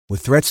With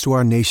threats to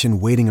our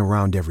nation waiting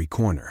around every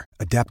corner,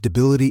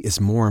 adaptability is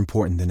more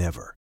important than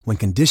ever. When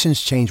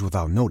conditions change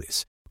without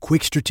notice,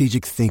 quick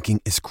strategic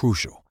thinking is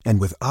crucial.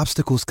 And with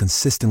obstacles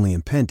consistently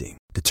impending,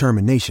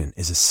 determination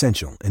is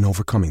essential in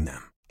overcoming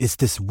them. It's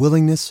this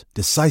willingness,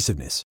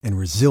 decisiveness, and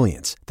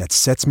resilience that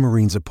sets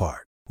Marines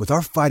apart. With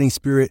our fighting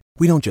spirit,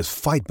 we don't just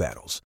fight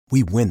battles,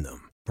 we win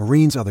them.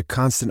 Marines are the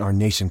constant our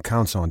nation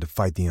counts on to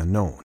fight the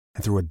unknown.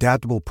 And through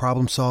adaptable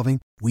problem solving,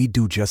 we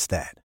do just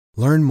that.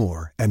 Learn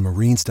more at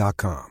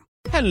marines.com.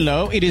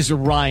 Hello, it is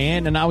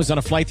Ryan, and I was on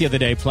a flight the other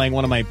day playing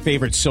one of my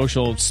favorite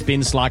social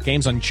spin slot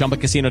games on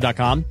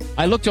ChumbaCasino.com.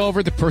 I looked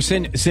over at the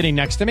person sitting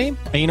next to me,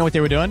 and you know what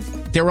they were doing?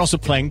 They were also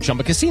playing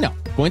Chumba Casino.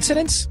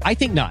 Coincidence? I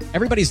think not.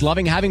 Everybody's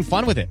loving having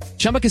fun with it.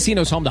 Chumba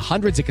Casino is home to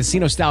hundreds of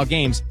casino-style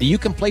games that you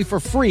can play for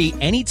free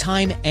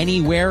anytime,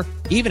 anywhere,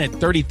 even at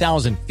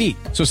 30,000 feet.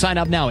 So sign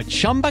up now at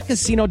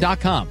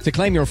ChumbaCasino.com to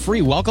claim your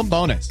free welcome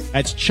bonus.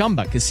 That's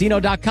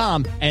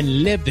ChumbaCasino.com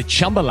and live the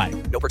Chumba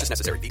life. No purchase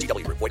necessary.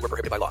 VGW. Void where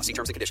prohibited by law. See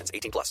terms and conditions.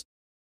 18+.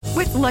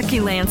 With Lucky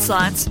Land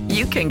Slots,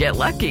 you can get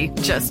lucky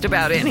just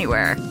about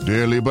anywhere.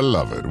 Dearly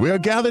beloved, we are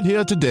gathered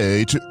here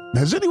today to...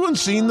 Has anyone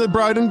seen the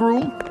bride and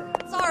groom?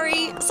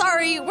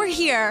 Sorry, we're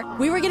here.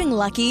 We were getting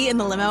lucky in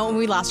the limo and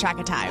we lost track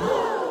of time.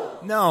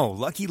 No,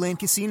 Lucky Land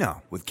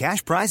Casino, with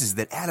cash prizes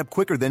that add up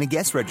quicker than a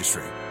guest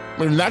registry.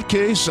 In that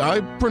case,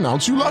 I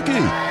pronounce you lucky.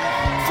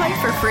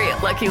 Play for free at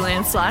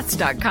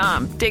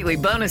LuckyLandSlots.com. Daily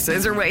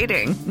bonuses are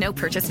waiting. No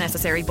purchase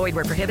necessary. Void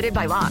where prohibited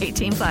by law.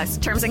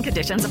 18+. Terms and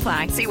conditions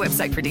apply. See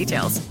website for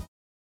details.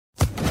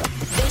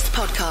 This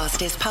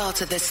podcast is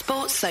part of the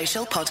Sports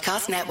Social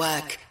Podcast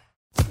Network.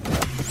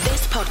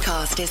 This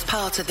podcast is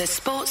part of the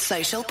Sports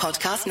Social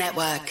Podcast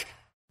Network.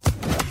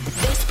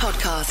 This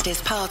podcast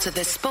is part of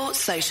the Sports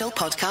Social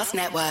Podcast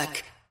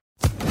Network.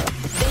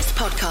 This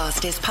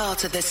podcast is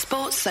part of the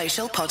Sports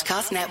Social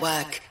Podcast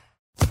Network.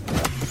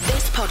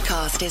 This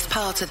podcast is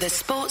part of the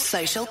Sports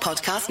Social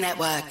Podcast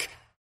Network.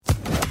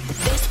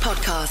 This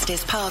podcast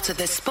is part of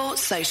the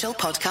Sports Social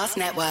Podcast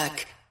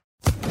Network.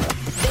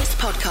 This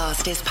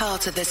podcast is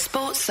part of the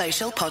Sports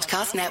Social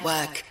Podcast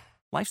Network.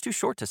 Life's too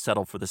short to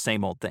settle for the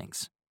same old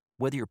things.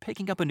 Whether you're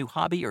picking up a new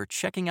hobby or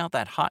checking out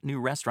that hot new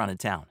restaurant in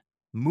town,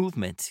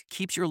 movement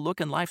keeps your look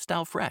and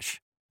lifestyle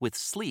fresh. With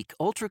sleek,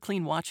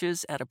 ultra-clean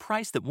watches at a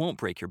price that won't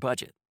break your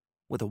budget.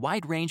 With a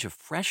wide range of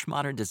fresh,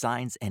 modern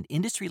designs and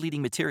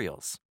industry-leading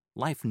materials,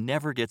 life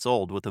never gets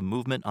old with a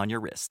movement on your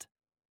wrist.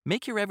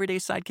 Make your everyday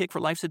sidekick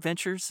for life's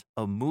adventures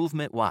a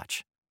movement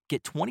watch.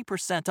 Get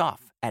 20%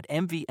 off at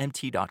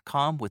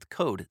MVMT.com with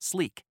code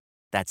SLEEK.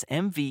 That's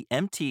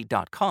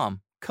MVMT.com,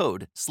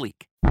 code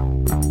SLEEK.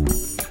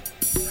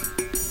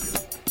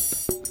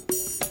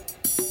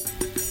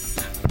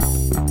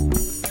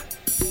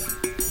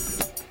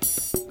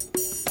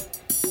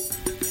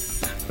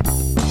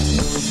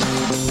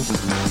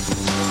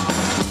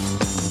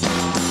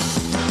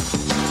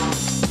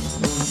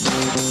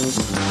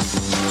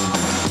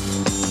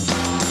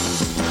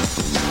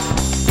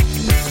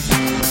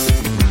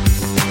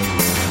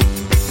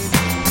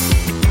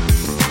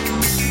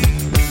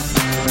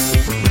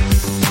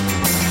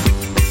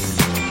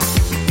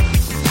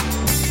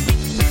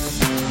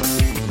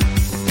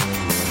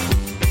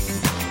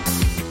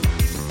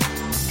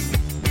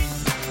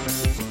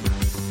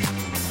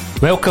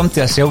 Welcome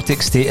to A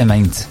Celtic State of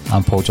Mind.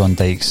 I'm Paul John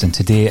Dykes, and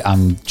today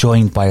I'm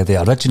joined by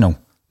the original,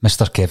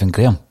 Mr. Kevin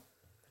Graham.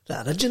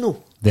 The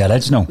original? The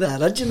original.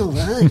 The original,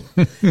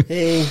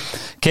 aye.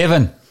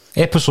 Kevin,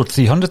 episode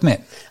 300, mate.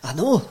 I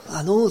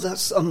know,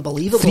 that's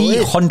unbelievable.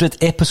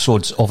 300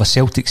 episodes of A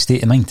Celtic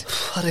State of Mind.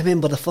 I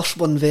remember the first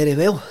one very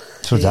well.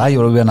 So did I. You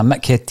were wearing a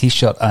Mickhead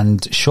t-shirt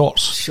and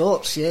shorts.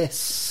 Shorts,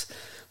 yes.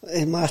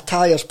 My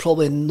attire's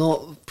probably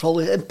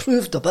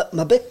improved a bit,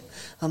 maybe.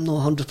 I'm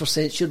not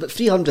 100% sure, but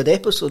 300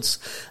 episodes.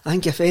 I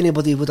think if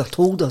anybody would have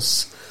told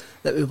us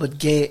that we would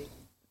get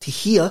to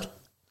here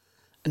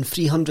in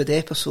 300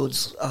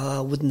 episodes, I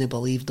wouldn't have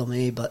believed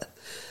them, but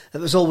it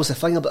was always a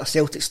thing about A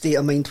Celtic State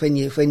of Mind when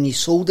you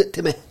sold it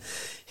to me.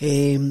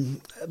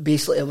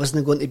 Basically, it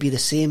wasn't going to be the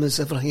same as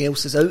everything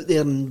else is out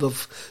there, and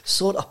we've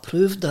sort of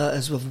proved that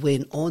as we've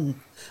went on.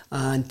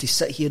 And to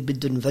sit here, be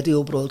doing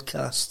video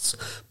broadcasts,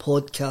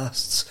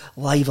 podcasts,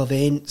 live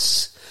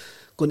events,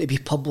 going to be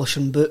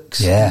publishing books.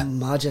 Yeah.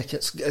 Magic.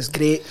 It's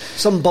great.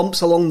 Some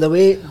bumps along the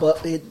way,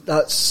 but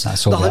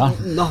that's all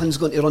nothing's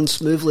going to run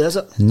smoothly, is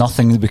it?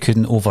 Nothing that we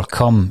couldn't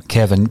overcome,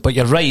 Kevin. But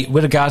you're right,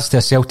 with regards to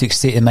A Celtic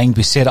State of Mind,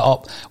 we set it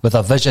up with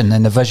a vision,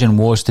 and the vision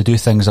was to do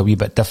things a wee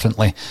bit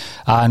differently.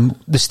 And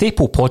the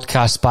staple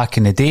podcast back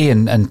in the day,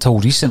 and until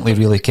recently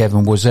really,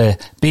 Kevin, was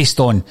based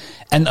on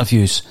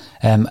interviews,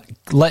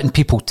 letting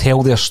people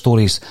tell their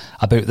stories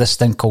about this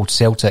thing called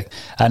Celtic,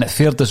 and it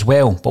fared as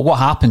well. But what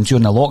happened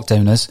during the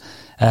lockdown is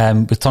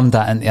we turned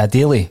that into a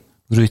daily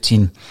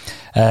routine,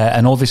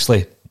 and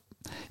obviously,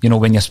 you know,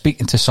 when you're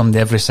speaking to somebody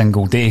every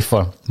single day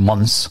for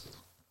months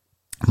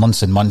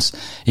and months,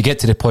 you get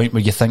to the point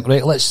where you think,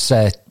 right, let's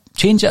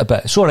change it a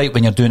bit. It's all right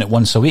when you're doing it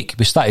once a week.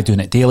 We started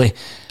doing it daily,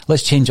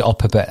 let's change it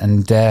up a bit.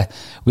 And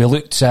we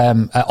looked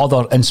at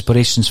other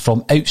inspirations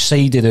from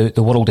outside of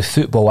the world of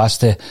football as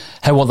to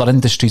how other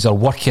industries are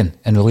working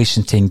in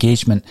relation to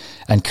engagement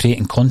and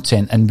creating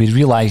content. And we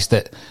realised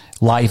that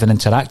live and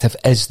interactive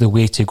is the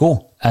way to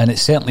go. And it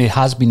certainly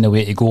has been the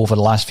way to go over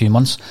the last few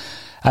months.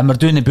 And we're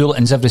doing the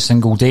bulletins every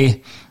single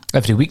day,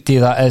 every weekday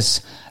that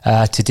is.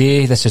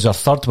 Today, this is our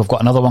third. We've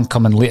got another one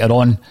coming later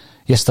on.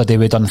 Yesterday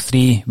we done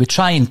 3. We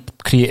try and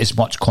create as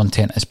much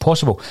content as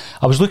possible.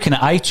 I was looking at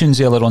iTunes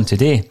earlier on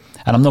today,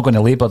 and I'm not going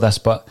to labour this,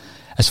 but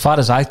as far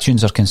as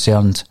iTunes are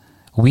concerned,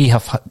 we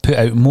have put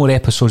out more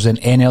episodes than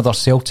any other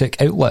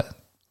Celtic outlet.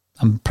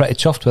 I'm pretty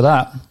chuffed with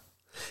that.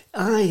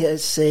 Aye,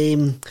 it's,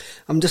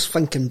 I'm just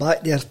thinking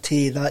back there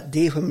to that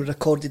day when we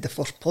recorded the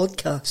first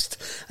podcast,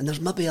 and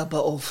there's maybe a bit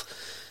of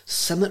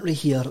symmetry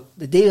here.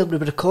 The day we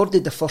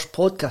recorded the first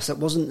podcast, it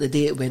wasn't the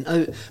day it went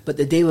out, but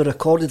the day we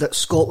recorded it,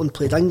 Scotland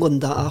played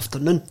England that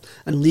afternoon,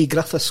 and Lee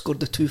Griffiths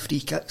scored the 2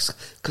 free kicks,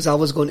 because I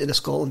was going to the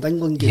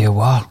Scotland-England game. You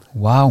were?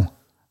 Wow.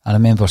 I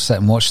remember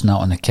sitting watching that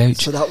on the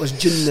couch. So that was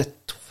June the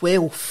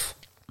 12th.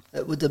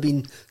 It would have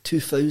been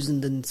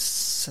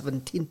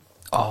 2017.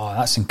 Oh,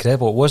 that's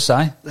incredible. It was,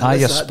 aye.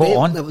 You're spot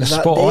on. You're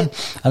spot on.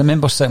 I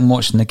remember sitting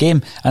watching the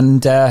game,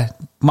 and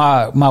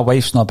my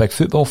wife's not a big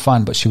football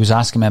fan, but she was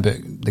asking me about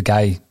the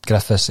guy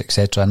Griffiths,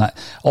 etc. And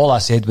all I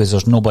said was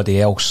there's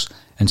nobody else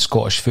in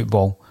Scottish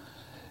football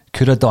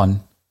could have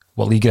done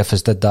what Lee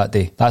Griffiths did that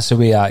day. That's the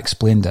way I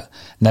explained it.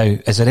 Now,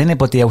 is there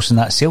anybody else in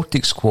that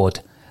Celtic squad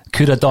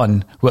could have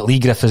done what Lee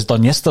Griffiths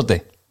done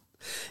yesterday?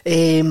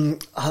 I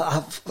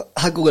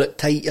got it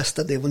tight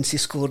yesterday once he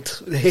scored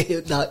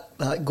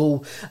that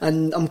goal,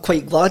 and I'm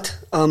quite glad.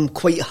 I'm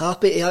quite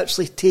happy to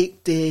actually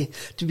to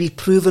be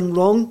proven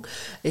wrong.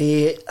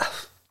 Now,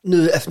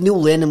 if Neil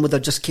Lennon would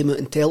have just came out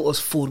and told us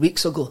 4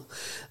 weeks ago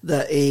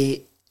that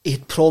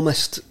he'd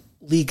promised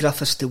Lee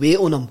Griffiths to wait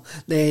on him,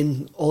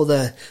 then all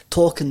the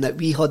talking that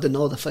we had and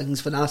all the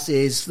things when I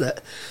says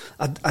that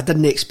I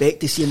didn't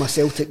expect to see my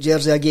Celtic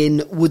jersey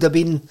again would have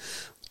been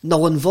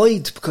null and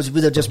void, because we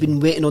would have just been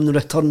waiting on the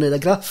return of the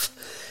Griff.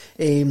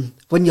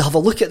 When you have a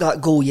look at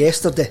that goal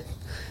yesterday,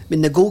 I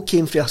mean, the goal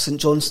came for a St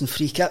Johnstone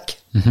free kick.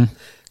 Mm-hmm.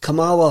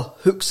 Kamala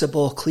hooks the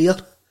ball clear.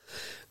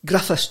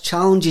 Griffiths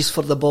challenges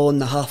for the ball on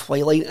the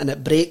halfway line, and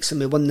it breaks,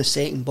 and we win the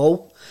second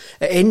ball.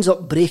 It ends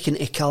up breaking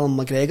to Callum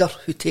McGregor,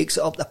 who takes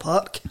it up the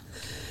park.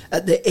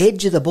 At the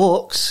edge of the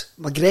box,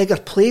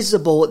 McGregor plays the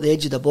ball at the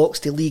edge of the box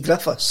to Lee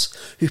Griffiths,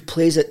 who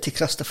plays it to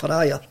Christopher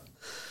Ayer.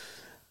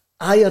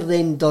 Ayer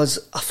then does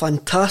a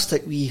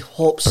fantastic wee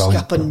hop,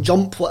 skip and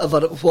jump,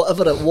 whatever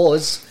it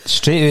was.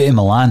 Straight out of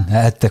Milan. It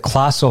had the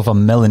class of a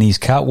Milanese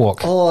catwalk.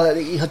 Oh,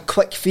 he had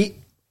quick feet.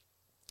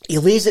 He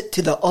lays it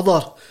to the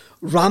other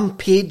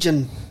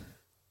rampaging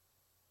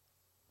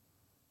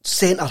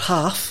centre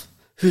half,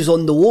 who's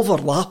on the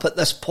overlap at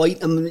this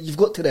point. I mean, you've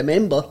got to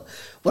remember,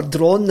 we're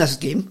drawing this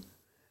game.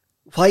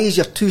 Why is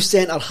your 2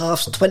 centre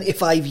halves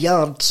 25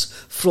 yards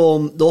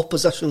from the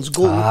opposition's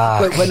goal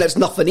when it's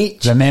nothing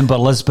each? Remember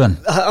Lisbon?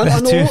 I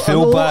know, 2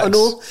 fullbacks. I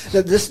know.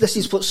 This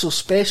is what's so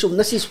special, and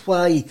this is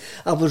why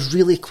I was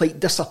really quite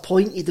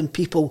disappointed in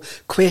people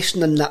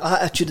questioning the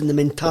attitude and the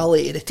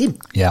mentality of the team.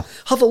 Yeah.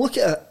 Have a look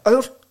at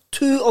it.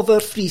 2 of our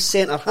 3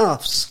 centre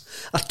halves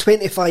are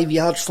 25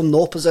 yards from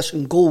the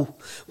opposition goal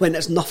when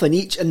it's nothing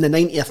each in the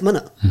 90th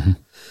minute. Mm-hmm.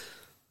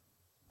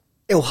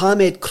 El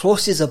Hamed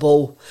crosses the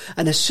ball,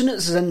 and as soon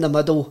as it's in the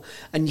middle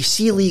and you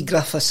see Lee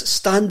Griffiths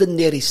standing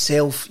there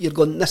himself, you're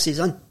going, this is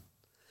in.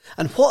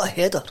 And what a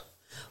header.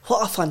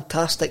 What a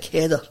fantastic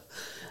header.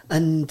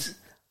 And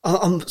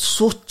I'm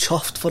so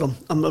chuffed for him.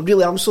 I'm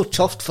so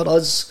chuffed for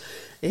us.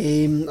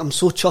 I'm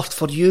so chuffed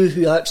for you,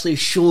 who actually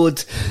showed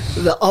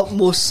the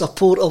utmost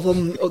support of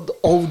him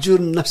all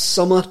during this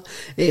summer.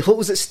 What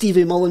was it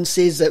Stevie Mullen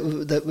says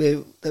that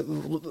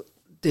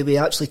we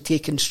actually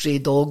taking stray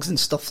dogs and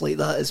stuff like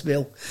that as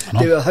well?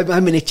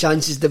 How many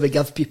chances do we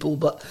give people?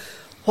 But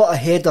what a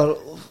header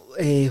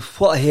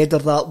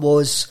that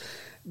was.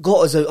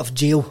 Got us out of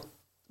jail,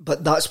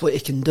 but that's what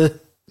he can do.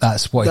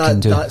 That's what he can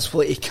do. That's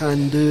what he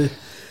can do.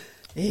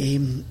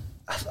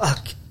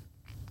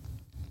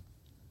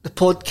 The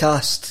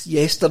podcast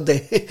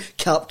yesterday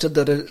captured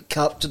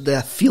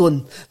the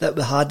feeling that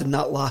we had in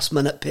that last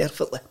minute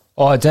perfectly.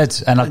 Oh, I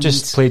did, and I've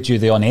just played you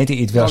the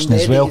unedited version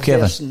as well,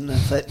 Kevin.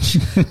 Which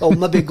I'll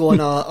maybe go on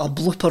a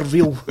blooper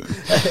reel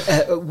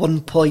at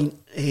one point.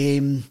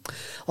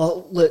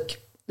 Look,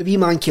 the wee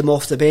man came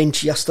off the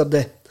bench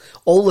yesterday.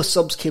 All the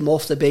subs came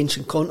off the bench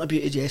and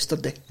contributed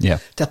yesterday to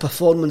a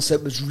performance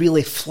that was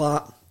really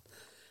flat.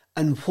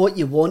 And what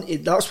you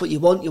wanted, that's what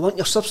you want. You want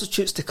your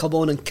substitutes to come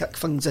on and kick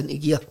things into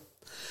gear.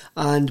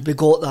 And we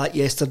got that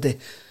yesterday.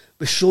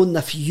 We've shown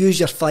that if you use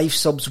your 5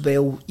 subs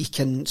well, you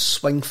can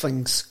swing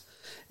things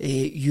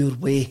your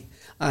way.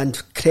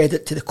 And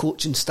credit to the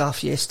coaching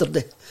staff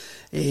yesterday.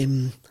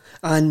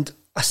 And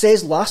I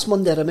says last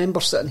Monday, I remember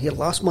sitting here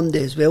last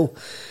Monday as well,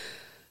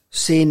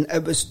 saying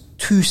it was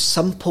too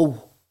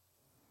simple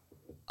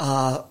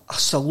a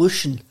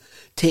solution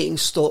taking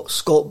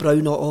Scott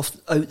Brown out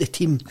the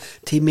team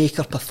to make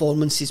our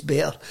performances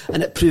better,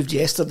 and it proved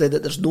yesterday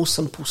that there's no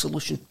simple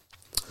solution.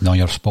 No,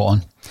 you're spot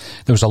on.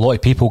 There was a lot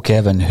of people,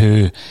 Kevin,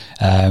 who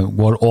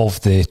were of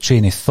the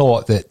train of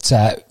thought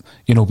that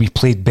we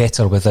played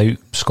better without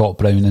Scott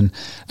Brown, and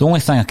the only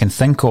thing I can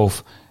think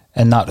of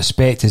in that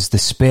respect is the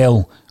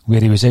spell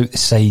where he was out the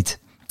side,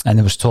 and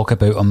there was talk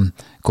about him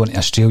going to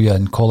Australia,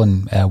 and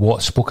Colin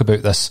Watt spoke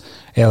about this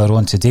earlier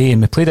on today,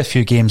 and we played a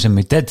few games and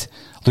we did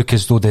look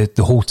as though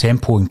the whole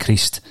tempo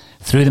increased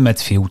through the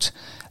midfield.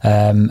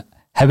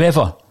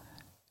 However,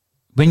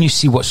 when you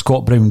see what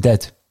Scott Brown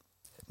did,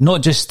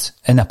 not just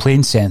in a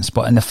playing sense,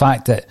 but in the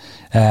fact that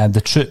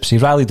he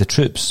rallied the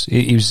troops.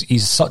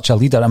 He's such a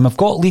leader, and we've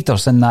got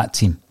leaders in that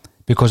team,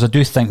 because I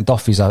do think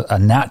Duffy's a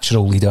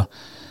natural leader.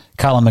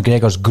 Callum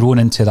McGregor's grown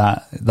into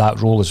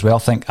that role as well. I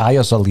think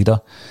Ayer's a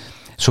leader.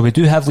 So we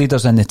do have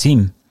leaders in the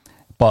team,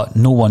 but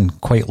no one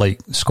quite like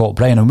Scott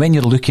Brown. And when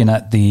you're looking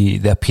at the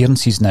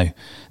appearances now,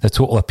 the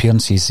total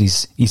appearances,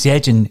 he's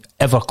edging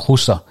ever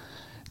closer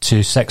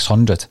to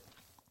 600.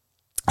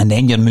 And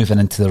then you're moving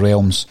into the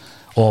realms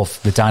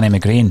of the Danny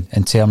McGrain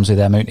in terms of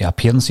the amount of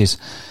appearances.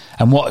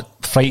 And what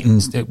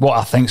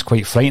I think is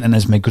quite frightening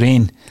is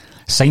McGrain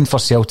signed for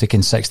Celtic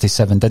in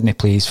 67, didn't he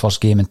play his first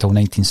game until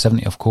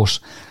 1970, of course.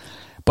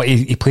 But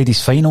he played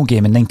his final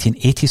game in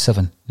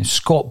 1987. Now,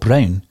 Scott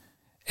Brown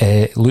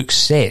looks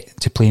set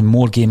to play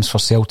more games for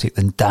Celtic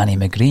than Danny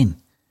McGrain.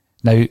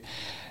 Now,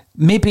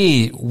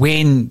 maybe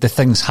when the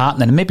thing's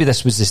happening, and maybe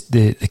this was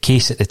the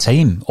case at the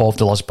time of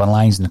the Lisbon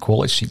Lions and the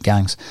Quality Street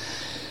gangs,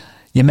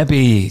 you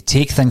maybe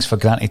take things for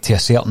granted to a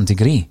certain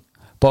degree.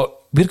 But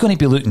we're going to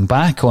be looking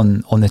back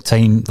on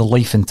the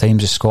life and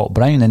times of Scott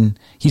Brown, and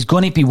he's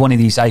going to be one of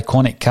these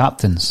iconic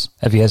captains,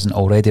 if he isn't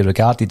already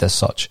regarded as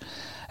such,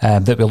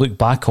 that we look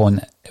back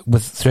on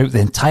throughout the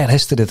entire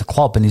history of the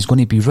club, and he's going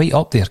to be right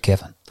up there,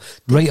 Kevin.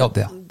 Right up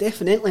there.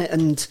 Definitely.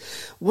 And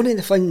one of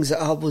the things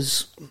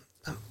that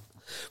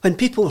when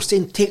people were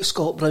saying, take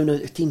Scott Brown out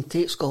of the team,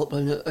 take Scott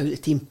Brown out of the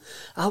team,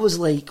 I was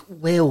like,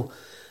 well,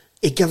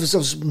 it gives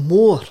us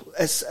more.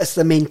 It's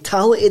the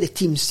mentality of the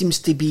team seems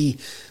to be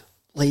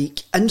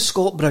like in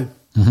Scott Brown.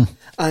 Mm-hmm.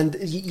 And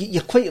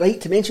you're quite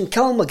right to mention,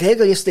 Callum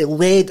McGregor yesterday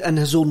led in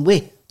his own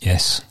way.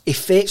 Yes. He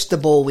fetched the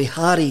ball, he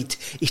harried,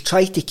 he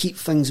tried to keep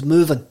things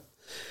moving.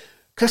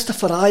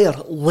 Christopher Ayer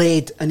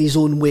led in his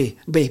own way,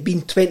 by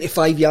being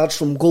 25 yards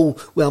from goal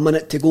with a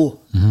minute to go.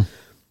 Mm-hmm.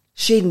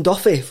 Shane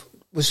Duffy,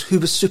 who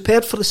was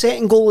superb for the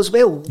second goal as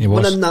well,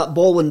 winning that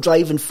ball and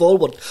driving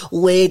forward,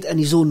 led in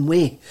his own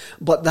way.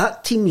 But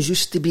that team's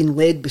used to being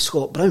led by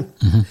Scott Brown.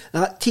 Mm-hmm.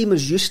 That team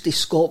is used to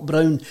Scott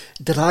Brown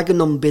dragging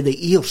them by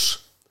the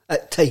ears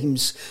at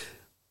times.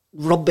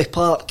 Rugby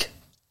Park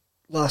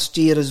last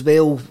year as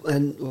well,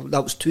 and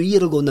that was 2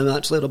 years ago now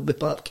actually, Rugby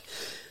Park.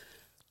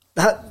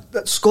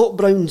 That Scott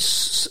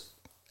Brown's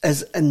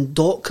is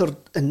indoctored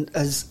and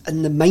is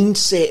in the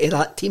mindset of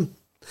that team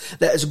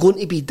that it's going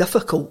to be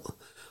difficult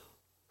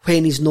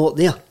when he's not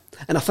there.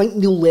 And I think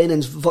Neil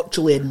Lennon's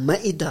virtually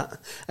admitted that,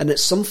 and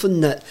it's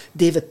something that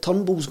David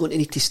Turnbull's going to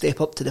need to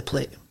step up to the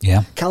plate.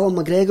 Yeah. Callum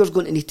McGregor's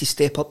going to need to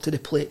step up to the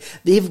plate.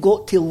 They've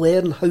got to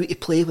learn how to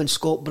play when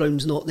Scott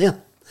Brown's not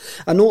there.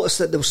 I noticed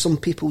that there were some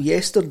people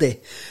yesterday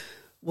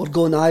were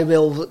going,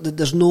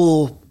 there's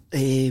no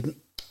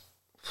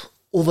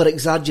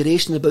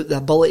over-exaggeration about the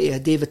ability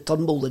of David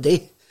Turnbull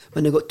today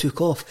when they got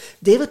took off.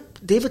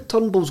 David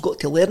Turnbull's got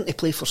to learn to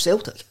play for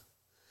Celtic.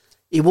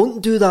 He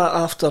won't do that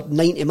after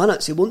 90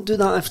 minutes. He won't do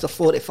that after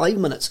 45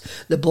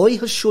 minutes. The boy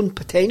has shown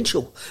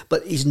potential,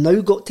 but he's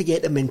now got to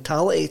get the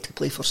mentality to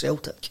play for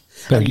Celtic.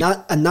 And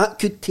that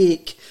could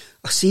take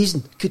a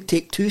season, could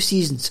take 2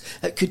 seasons,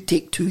 it could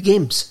take 2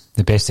 games.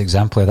 The best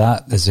example of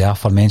that is the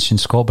aforementioned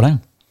Scott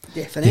Brown.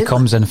 Definitely. He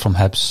comes in from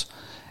Hibs.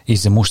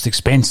 He's the most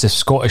expensive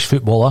Scottish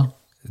footballer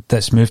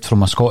that's moved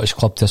from a Scottish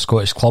club to a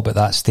Scottish club at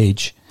that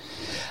stage.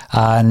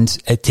 And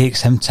it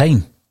takes him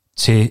time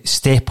to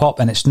step up,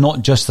 and it's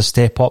not just a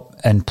step up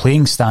in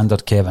playing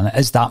standard, Kevin. It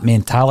is that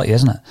mentality,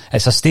 isn't it?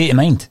 It's a state of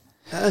mind.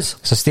 It is.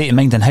 It's a state of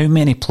mind, and how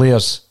many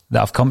players that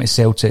have come to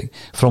Celtic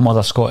from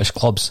other Scottish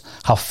clubs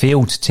have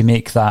failed to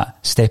make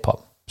that step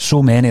up?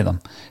 So many of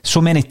them.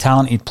 So many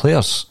talented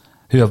players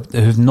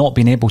who've not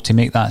been able to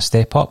make that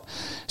step up.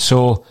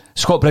 So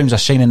Scott Brown's a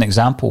shining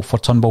example for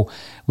Turnbull.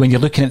 When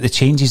you're looking at the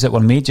changes that were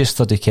made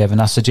yesterday,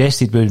 Kevin, I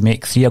suggested we would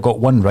make 3. I got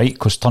 1 right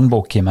because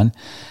Turnbull came in.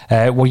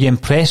 Were you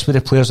impressed with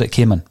the players that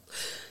came in?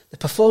 The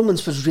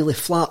performance was really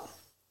flat.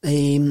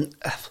 When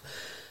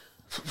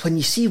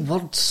you see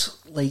words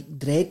like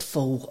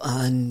dreadful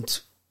and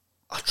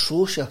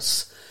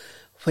atrocious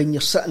when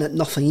you're sitting at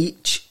nothing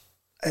each,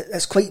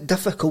 it's quite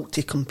difficult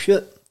to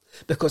compute.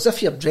 Because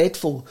if you're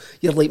dreadful,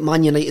 you're like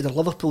Man United or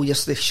Liverpool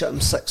yesterday, shut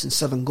them 6 and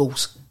 7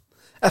 goals.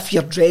 If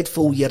you're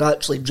dreadful, you're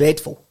actually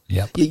dreadful.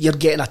 Yep. You're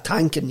getting a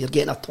tanking, you're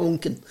getting a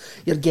tonking,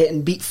 you're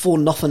getting beat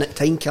 4-0 at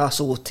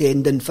Tynecastle to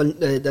end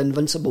the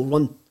invincible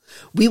run.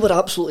 We were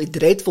absolutely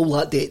dreadful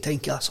that day at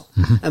Tynecastle,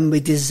 and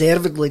we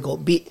deservedly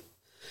got beat.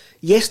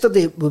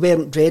 Yesterday we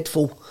weren't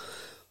dreadful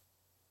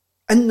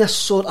in this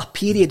sort of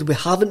period, we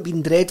haven't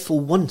been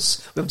dreadful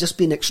once. We've just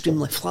been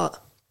extremely flat.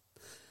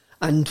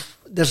 And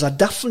there's a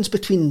difference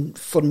between,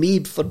 for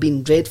me, for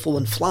being dreadful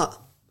and flat.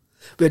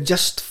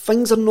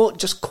 Things are not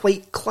just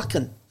quite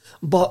clicking.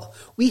 But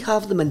we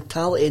have the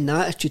mentality and the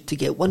attitude to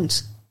get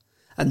wins.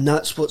 And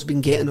that's what's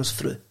been getting us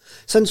through.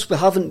 Since we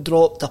haven't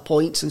dropped a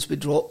point, since we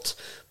dropped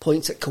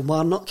points at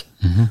Kilmarnock,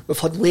 we've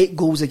had late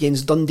goals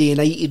against Dundee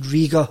United,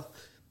 Riga,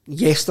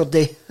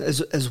 yesterday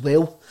as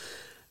well.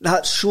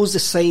 That shows the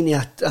sign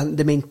of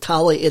the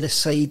mentality of the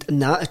side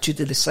and the attitude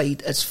of the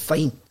side is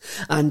fine.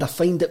 And I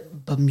find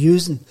it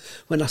bemusing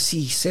when I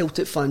see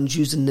Celtic fans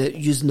using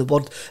the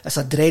word, it's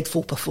a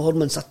dreadful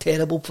performance, a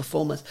terrible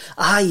performance.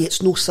 Aye,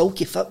 it's no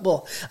silky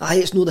football. Aye,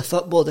 it's no the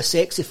football, the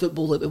sexy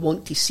football that we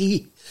want to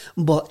see.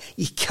 But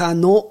you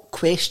cannot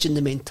question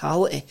the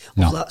mentality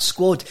of that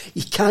squad.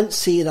 You can't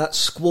say that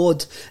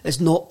squad is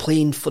not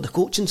playing for the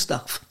coaching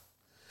staff.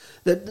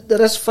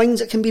 There is things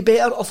that can be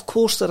better. Of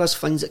course there is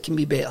things that can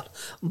be better.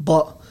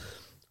 But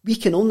we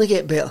can only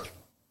get better.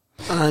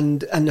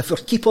 And if we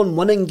keep on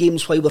winning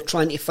games while we're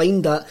trying to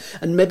find that,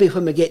 and maybe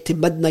when we get to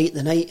midnight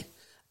the night,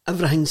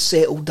 everything's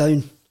settled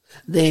down,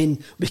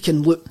 then we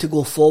can look to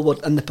go forward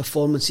and the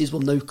performances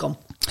will now come.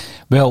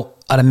 Well,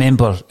 I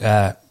remember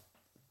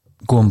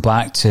going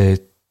back to,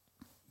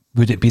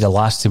 would it be the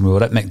last time we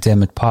were at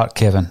McDermott Park,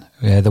 Kevin?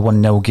 The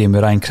 1-0 game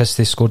where Ryan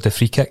Christie scored the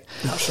free kick.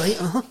 That's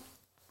right,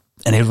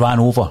 And he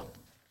ran over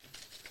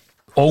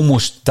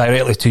almost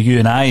directly to you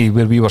and I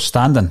where we were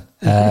standing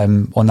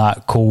on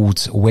that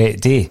cold, wet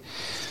day.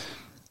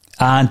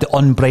 And the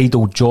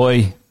unbridled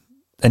joy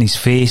in his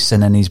face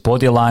and in his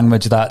body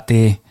language that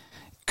day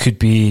could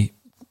be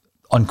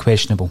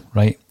unquestionable,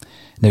 right?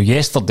 Now,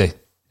 yesterday,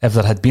 if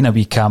there had been a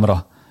wee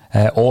camera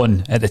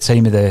on at the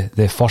time of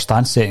the first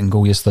and second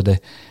goal yesterday,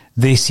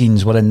 they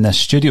scenes were in this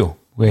studio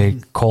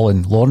with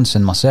Colin Lawrence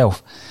and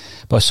myself.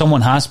 But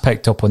someone has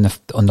picked up on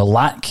the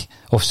lack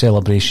of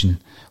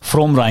celebration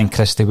from Ryan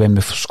Christie when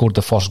we scored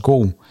the first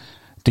goal.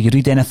 Do you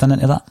read anything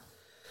into that?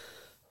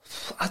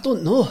 I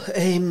don't know.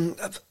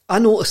 I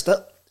noticed it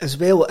as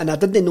well, and I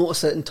didn't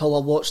notice it until I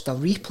watched a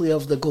replay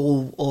of the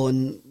goal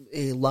on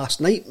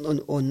last night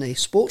on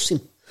Sports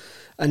Scene.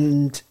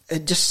 And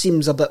it just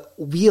seems a bit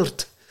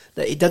weird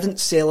that he didn't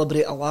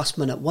celebrate a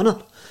last-minute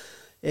winner.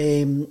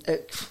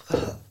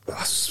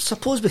 I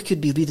suppose we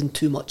could be reading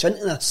too much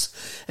into this.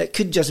 It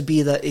could just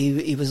be that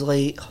he was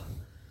like,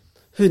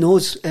 who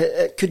knows?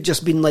 It could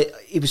just been like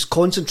he was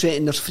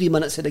concentrating. There's 3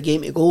 minutes of the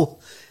game to go.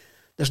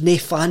 There's no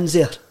fans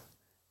there.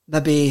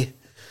 Maybe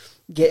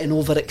getting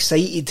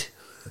overexcited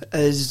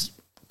is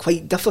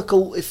quite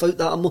difficult without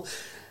that.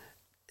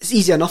 It's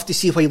easy enough to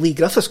see why Lee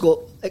Griffiths got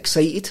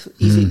excited.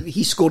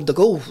 He scored the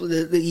goal.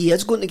 He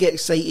is going to get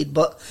excited,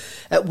 but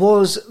it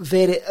was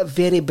a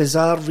very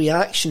bizarre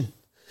reaction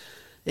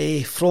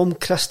from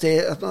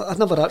Christie. I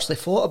never actually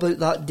thought about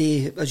that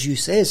day, as you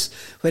says,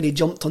 when he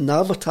jumped on the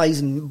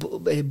advertising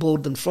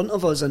board in front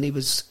of us, and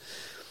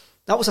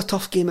that was a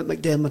tough game at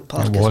McDermott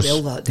Park as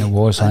well that day. It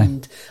was,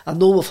 and I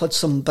know we've had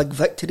some big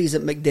victories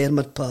at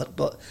McDermott Park,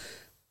 but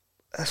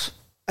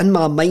in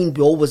my mind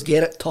we always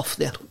get it tough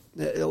there.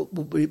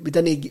 We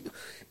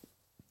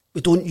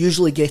don't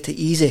usually get it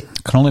easy.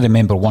 I can only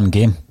remember one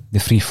game, the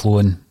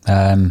free-flowing,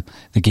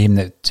 the game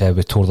that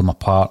we tore them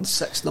apart.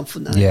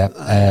 6-0. Yeah,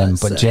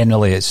 but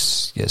generally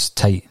it's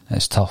tight,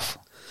 it's tough.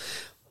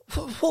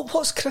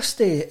 What's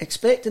Christie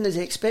expecting? Is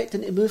he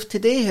expecting to move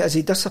today? Is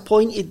he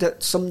disappointed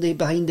that somebody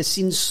behind the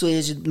scenes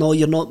says, no,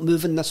 you're not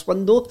moving this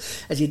window?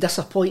 Is he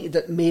disappointed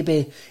that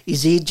maybe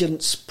his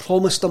agents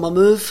promised him a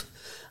move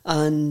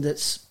and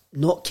it's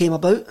not came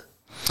about?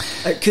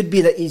 It could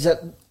be that he's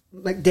at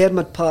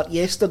McDermott Park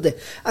yesterday.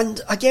 And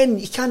again,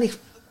 you can't...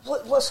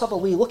 Let's have a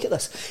wee look at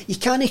this. You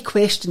can't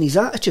question his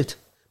attitude,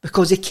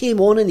 because he came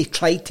on and he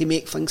tried to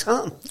make things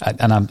happen.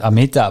 And I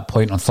made that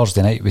point on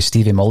Thursday night with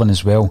Stevie Mullen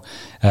as well,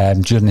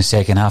 during the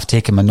second half,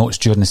 taking my notes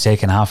during the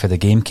second half of the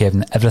game,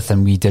 Kevin.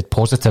 Everything we did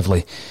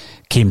positively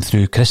came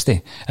through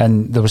Christie.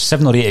 And there were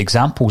 7 or 8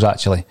 examples,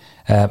 actually,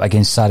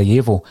 against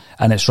Sarajevo.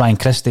 And it's Ryan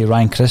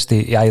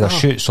Christie. He either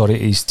shoots or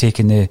he's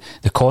taking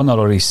the corner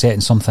or he's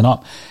setting something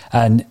up.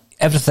 And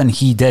everything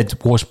he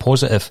did was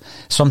positive.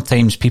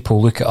 Sometimes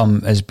people look at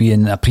him as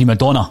being a prima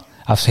donna.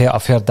 I've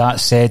heard that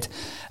said.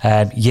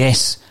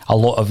 Yes, a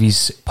lot of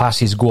his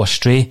passes go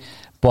astray,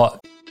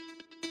 but...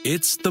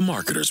 It's the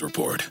Marketer's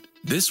Report.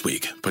 This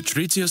week,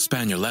 Patrizia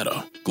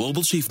Spagnoletto,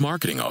 Global Chief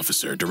Marketing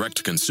Officer,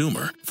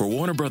 Direct-to-Consumer for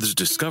Warner Brothers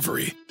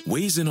Discovery,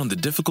 weighs in on the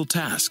difficult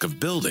task of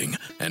building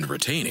and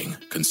retaining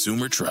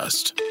consumer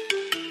trust.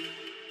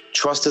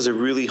 Trust is a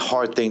really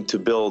hard thing to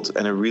build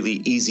and a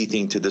really easy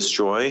thing to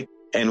destroy,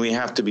 and we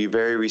have to be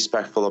very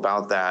respectful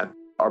about that.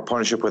 Our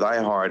partnership with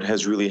iHeart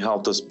has really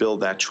helped us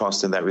build that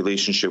trust and that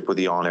relationship with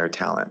the on-air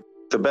talent.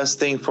 The best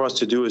thing for us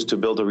to do is to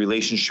build a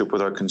relationship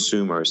with our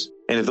consumers.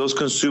 And if those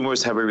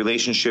consumers have a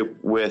relationship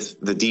with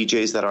the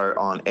DJs that are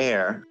on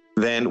air,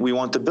 then we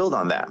want to build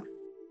on that.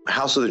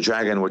 House of the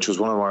Dragon, which was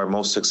one of our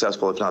most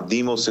successful, if not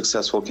the most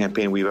successful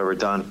campaign we've ever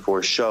done for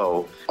a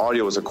show,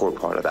 audio was a core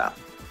part of that.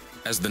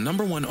 As the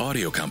 #1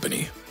 audio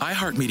company,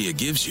 iHeartMedia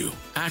gives you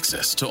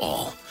access to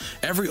all.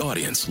 Every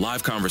audience,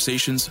 live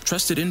conversations,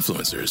 trusted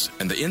influencers,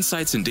 and the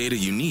insights and data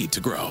you need to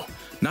grow.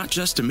 Not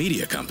just a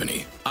media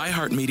company,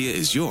 iHeartMedia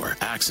is your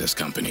access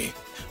company.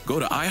 Go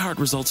to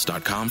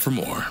iHeartResults.com for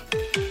more.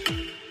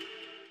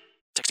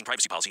 Texting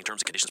privacy policy and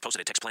terms and conditions posted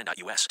at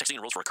textplan.us. Texting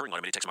enrolls for recurring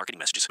automated text marketing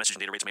messages. Message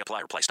and data rates may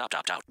apply. Reply stop to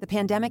opt out. The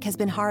pandemic has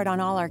been hard on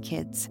all our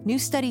kids. New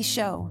studies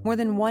show more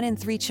than 1 in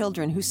 3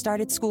 children who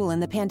started school in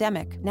the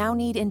pandemic now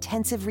need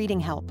intensive reading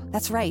help.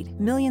 That's right.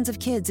 Millions of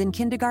kids in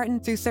kindergarten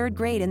through 3rd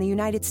grade in the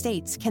United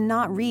States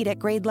cannot read at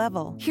grade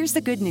level. Here's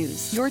the good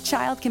news. Your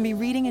child can be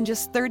reading in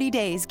just 30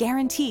 days,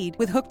 guaranteed,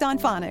 with Hooked on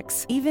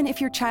Phonics. Even if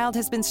your child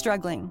has been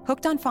struggling,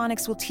 Hooked on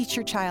Phonics will teach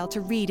your child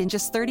to read in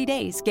just 30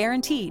 days,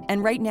 guaranteed.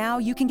 And right now,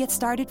 you can get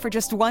started for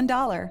just $1.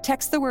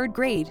 Text the word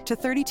GRADE to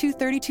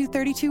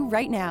 323232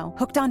 right now.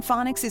 Hooked on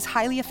Phonics is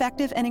highly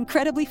effective and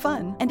incredibly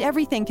fun, and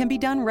everything can be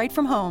done right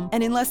from home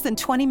and in less than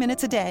 20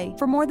 minutes a day.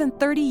 For more than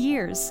 30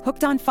 years,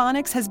 Hooked on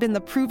Phonics has been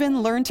the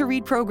proven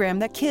learn-to-read program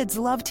that kids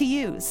love to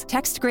use.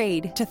 Text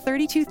GRADE to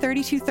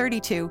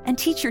 323232 and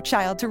teach your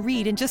child to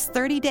read in just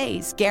 30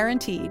 days,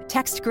 guaranteed.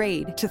 Text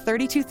GRADE to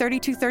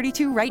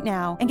 323232 right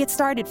now and get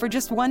started for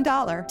just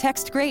 $1.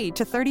 Text GRADE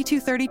to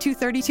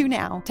 323232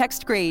 now.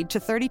 Text GRADE to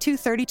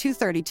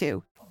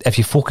 323232. If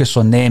you focus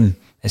on them,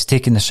 it's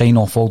taking the shine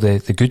off all the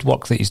good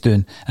work that he's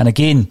doing. And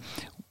again,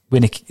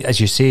 when he, as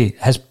you say,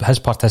 his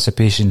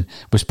participation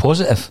was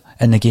positive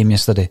in the game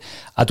yesterday.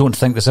 I don't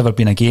think there's ever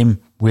been a game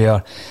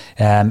where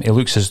he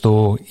looks as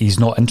though he's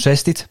not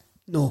interested.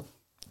 No.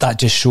 That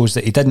just shows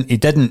that he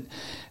didn't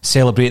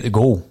celebrate the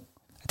goal.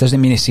 It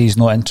doesn't mean he says he's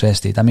not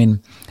interested. I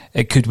mean,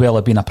 it could well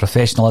have been a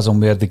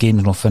professionalism where the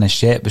game's not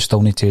finished yet. We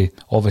still need to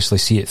obviously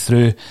see it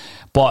through.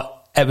 But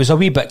it was a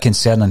wee bit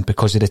concerning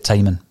because of the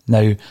timing.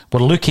 Now, we're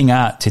looking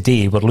at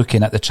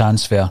the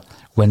transfer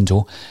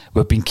window.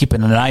 We've been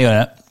keeping an eye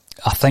on it.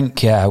 I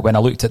think when I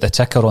looked at the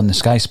ticker on the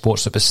Sky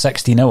Sports, it was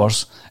 16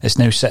 hours. It's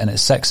now sitting at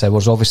 6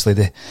 hours. Obviously,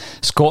 the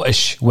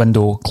Scottish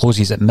window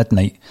closes at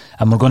midnight,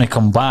 and we're going to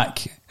come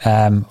back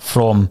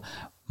from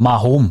my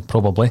home,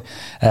 probably,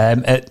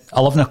 at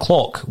 11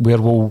 o'clock,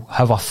 where we'll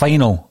have a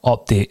final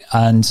update.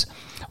 And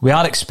we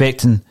are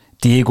expecting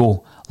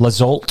Diego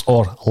Lazolt,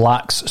 or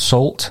Lax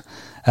Salt,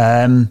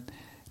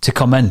 to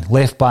come in,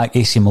 left back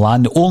AC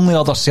Milan. The only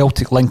other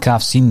Celtic link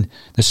I've seen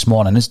this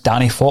morning is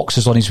Danny Fox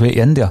is on his way to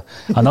India,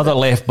 another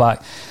left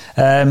back.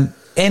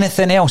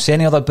 Anything else,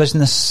 any other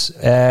business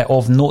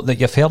of note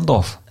that you've heard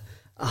of?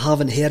 I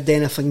haven't heard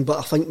anything, but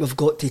I think we've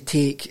got to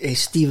take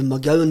Stephen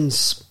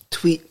McGowan's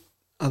tweet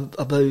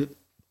about,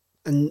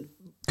 and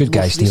good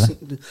guy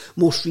Stephen,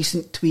 most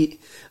recent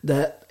tweet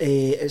that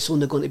it's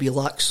only going to be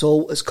Lax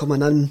Salt that's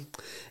coming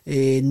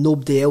in,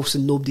 nobody else,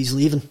 and nobody's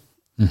leaving.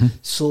 Mm-hmm.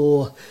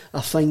 So I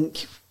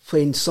think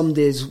when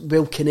somebody is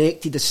well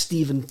connected as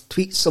Stephen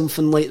tweets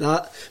something like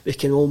that, we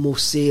can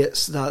almost say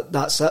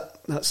that's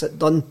it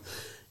done.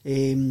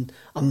 I'm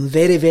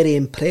very, very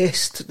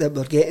impressed that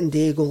we're getting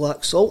Diego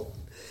Laxalt.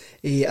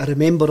 I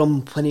remember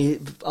him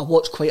when I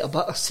watched quite a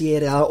bit of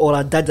Serie A, or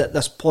I did at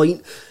this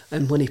point,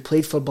 and when he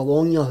played for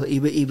Bologna,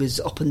 he was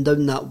up and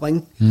down that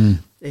wing.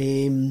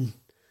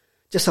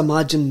 Just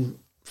imagine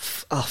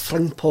a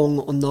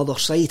Frimpong on the other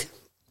side.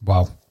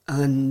 Wow.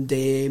 And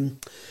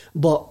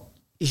but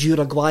he's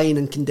Uruguayan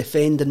and can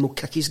defend and will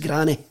kick his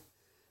granny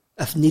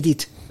if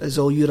needed, as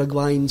all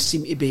Uruguayans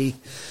seem to be.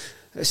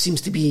 It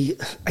seems to be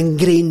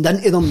ingrained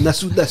into them,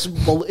 this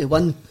will to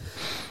win.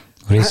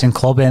 Racing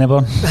club,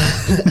 anyone?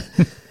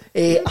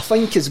 I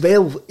think as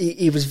well,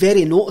 he was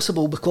very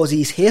noticeable because of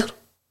his hair.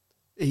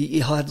 He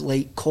had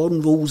like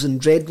cornrows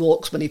and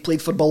dreadlocks when he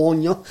played for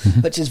Bologna,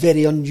 which is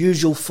very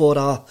unusual for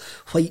a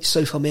white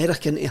South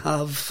American to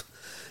have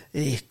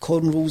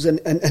cornrows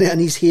in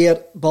his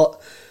hair. But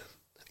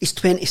he's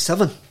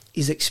 27.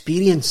 He's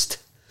experienced.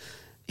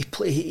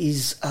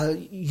 He's a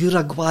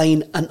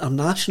Uruguayan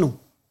international.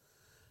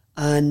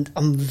 And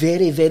I'm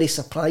very, very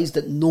surprised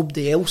that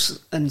nobody else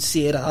in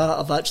Serie A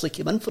have actually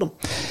come in for him.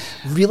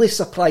 Really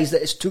surprised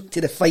that it's took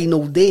to the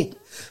final day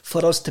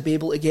for us to be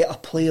able to get a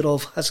player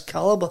of his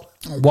calibre.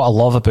 What I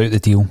love about the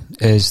deal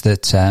is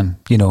that,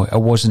 it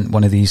wasn't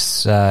one of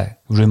these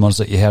rumours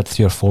that you heard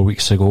 3 or 4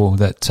 weeks ago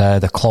that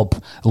the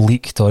club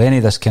leaked or any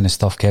of this kind of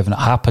stuff, Kevin. It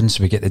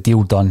happens, we get the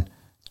deal done,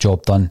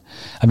 job done.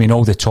 I mean,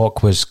 all the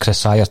talk was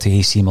Chris Ayer to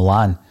AC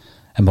Milan,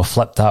 and we'll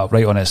flip that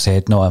right on its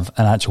head. No, in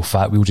actual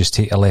fact, we'll just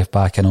take a left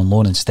back in on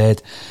loan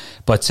instead.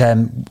 But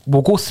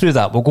we'll go through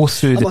that. We'll go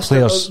through the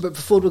players. But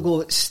before we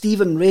go,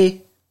 Stephen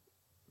Ray,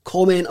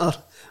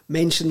 commenter,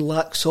 mentioned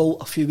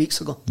Laxalt a few weeks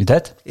ago. You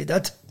did? He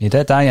did. You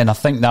did, aye. And I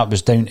think that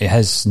was down to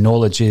his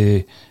knowledge of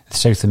the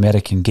South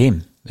American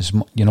game, as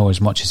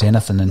much as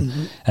anything.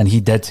 And he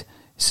did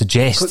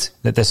suggest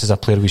that this is a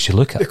player we should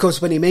look at.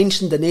 Because when he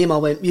mentioned the name, I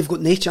went, we've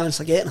got no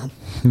chance of getting him.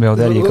 Well,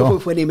 there you go.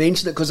 When he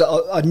mentioned it, because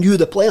I knew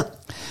the player.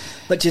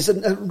 Which is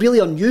really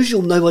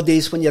unusual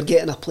nowadays when you're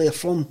getting a player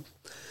from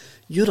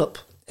Europe.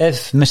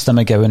 If Mr.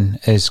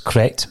 McGowan is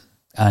correct,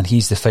 and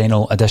he's the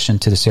final addition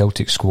to the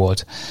Celtic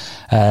squad.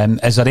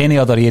 Is there any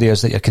other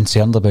areas that you're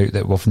concerned about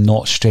that we've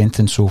not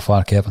strengthened so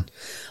far, Kevin?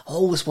 I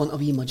always want a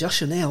wee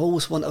magician, I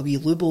always want a wee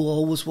Lubo, I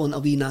always want a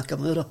wee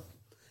Nakamura.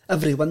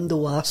 Every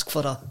window I ask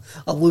for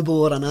a Lubo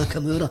or a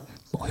Nakamura.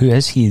 Who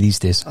is he these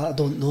days? I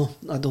don't know.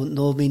 I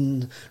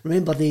mean,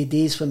 remember the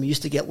days when we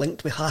used to get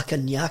linked with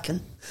Hakan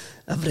Yakin?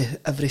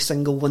 Every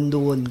single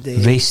window. And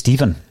Ray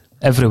Stephen,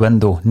 every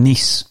window.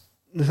 Nice.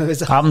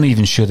 I'm not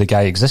even sure the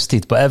guy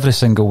existed, but every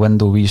single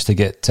window we used to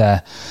get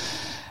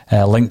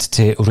linked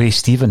to Ray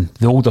Stephen,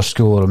 the older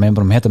school. I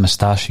remember him, he had a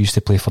moustache, he used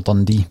to play for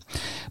Dundee.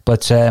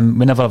 But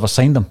we never ever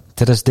signed him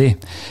to this day.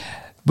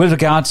 With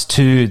regards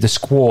to the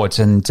squad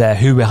and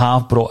who we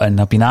have brought in,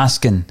 I've been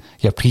asking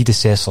your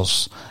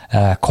predecessors,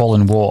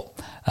 Colin Watt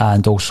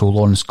and also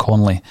Lawrence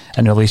Conley,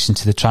 in relation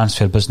to the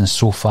transfer business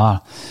so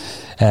far,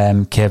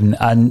 Kevin.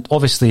 And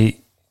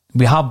obviously,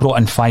 we have brought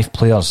in 5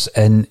 players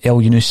in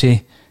El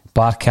Yunusi,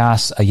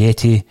 Barkas,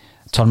 Ayeti,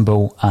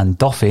 Turnbull and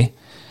Duffy.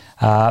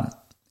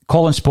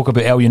 Colin spoke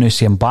about El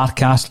Yunusi and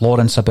Barkas,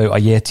 Lawrence about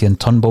Ayeti and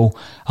Turnbull.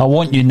 I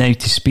want you now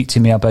to speak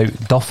to me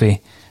about Duffy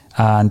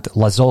and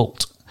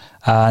Lazolt.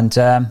 And,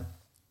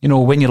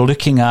 when you're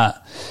looking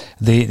at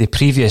the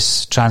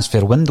previous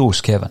transfer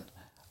windows, Kevin,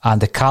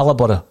 and the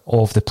calibre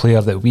of the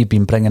player that we've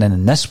been bringing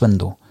in this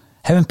window,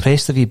 how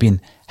impressed have you been?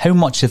 How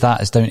much of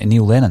that is down to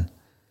Neil Lennon?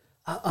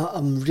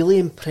 I'm really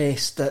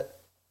impressed that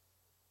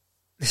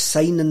the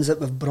signings that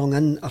we've brought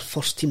in are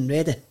first team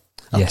ready,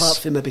 apart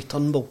from maybe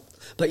Turnbull.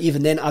 But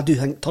even then, I do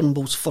think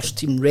Turnbull's first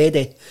team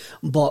ready,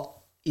 but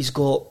he's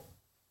got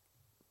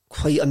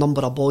quite a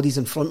number of bodies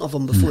in front of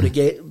him before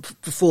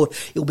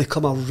he'll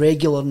become a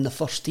regular in the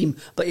first team.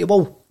 But he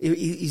will.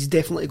 He's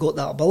definitely got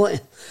that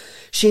ability.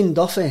 Shane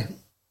Duffy,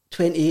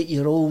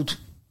 28-year-old,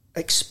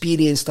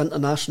 experienced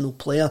international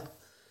player.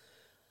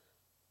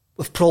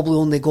 We've probably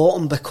only got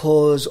him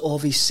because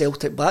of his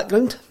Celtic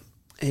background.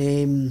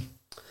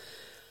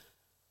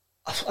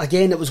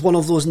 Again, it was one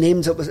of those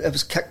names that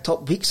was kicked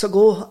up weeks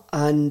ago,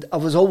 and I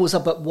was always a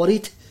bit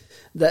worried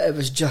that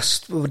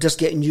we were just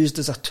getting used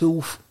as a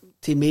tool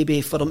to maybe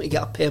for him to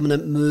get a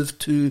permanent move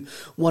to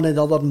one of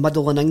the other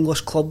middle and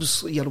English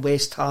clubs, your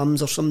West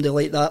Hams or somebody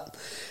like that.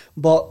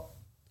 But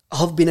I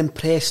have been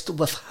impressed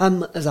with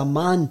him as a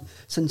man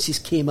since he's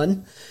came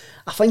in.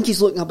 I think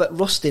he's looking a bit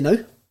rusty now.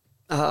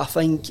 I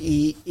think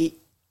there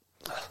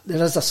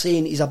is a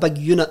saying, he's a big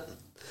unit.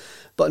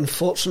 But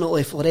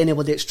unfortunately for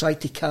anybody that's tried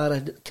to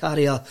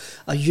carry a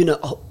unit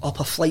up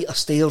a flight of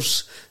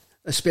stairs,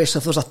 especially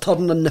if there's a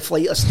turn in the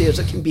flight of stairs,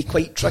 it can be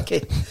quite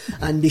tricky.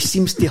 And he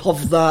seems to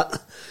have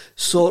that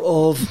sort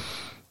of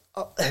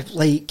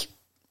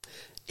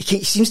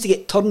he seems to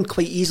get turned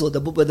quite easily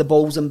with the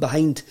balls in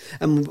behind.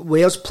 And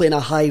where he's playing a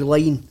high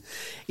line,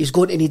 he's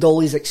going to need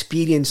all his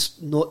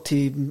experience not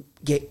to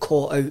get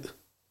caught out,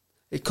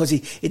 because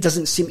he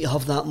doesn't seem to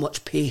have that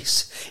much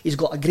pace. He's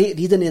got a great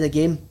reading of the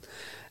game.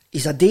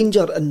 He's a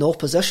danger in the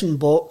opposition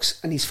box,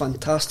 and he's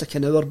fantastic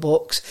in our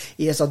box.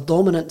 He is a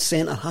dominant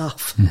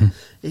centre-half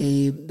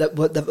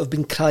that we've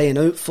been crying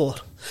out for.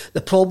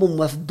 The problem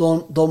with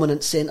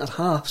dominant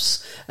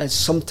centre-halves is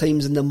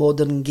sometimes in the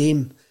modern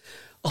game,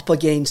 up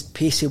against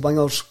pacey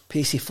wingers,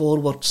 pacey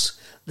forwards,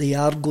 they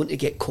are going to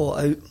get caught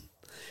out.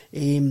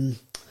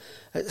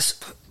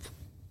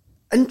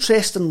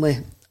 Interestingly,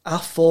 I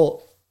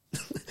thought,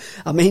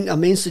 I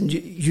mentioned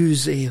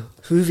use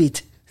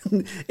Hoovid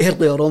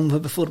earlier on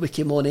before we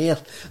came on air.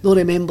 Don't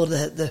remember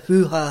the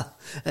hoo-ha.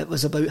 It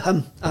was about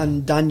him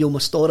and Daniel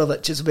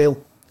Mastorovic as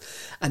well.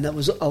 And I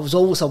was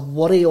always a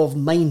worry of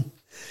mine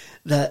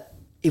that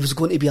he was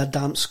going to be a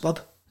damp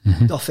squib,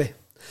 Duffy.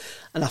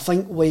 And I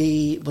think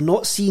we're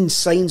not seeing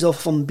signs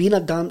of him being a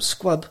damp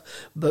squib,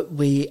 but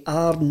we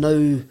are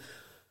now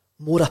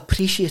more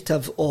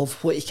appreciative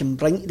of what he can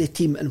bring to the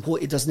team and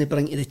what he doesn't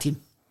bring to the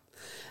team.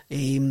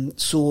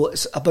 So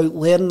it's about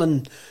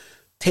learning,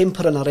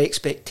 tempering our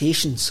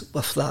expectations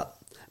with that.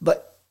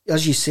 But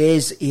as you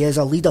says, he is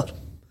a leader.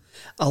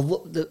 I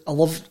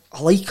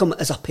like him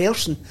as a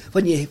person.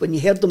 When you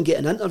heard him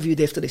getting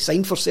interviewed after he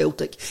signed for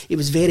Celtic, he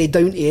was very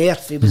down to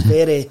earth. He was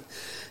very.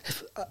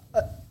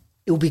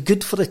 He'll be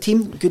good for the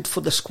team, good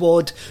for the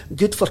squad,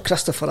 good for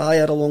Christopher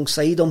Ayer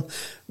alongside him,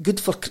 good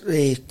for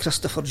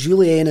Christopher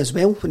Jullien as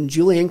well when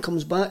Jullien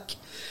comes back.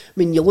 I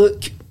mean, you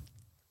look.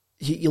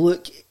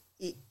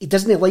 He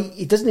doesn't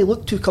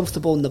look too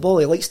comfortable in the ball.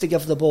 He likes to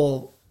give the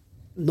ball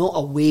not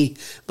away,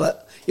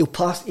 but he'll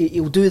pass.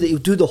 He'll do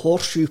the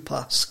horseshoe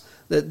pass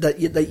that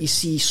you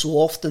see so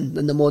often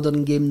in the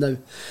modern game now.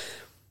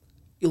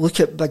 You look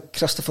at big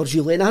Christopher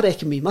Jullien. I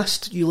reckon we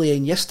missed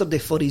Jullien yesterday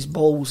for his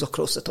balls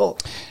across the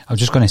top. I was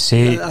just going to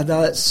say,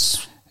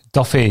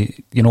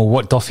 Duffy,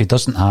 what Duffy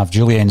doesn't have,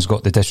 Jullien's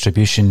got the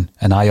distribution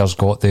and Ayer's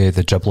got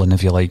the dribbling,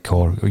 if you like,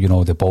 or,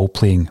 the ball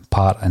playing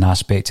part and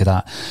aspect of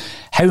that.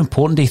 How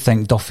important do you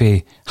think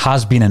Duffy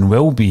has been and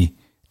will be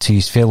to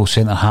his fellow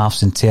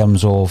centre-halves in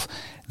terms of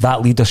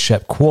that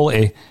leadership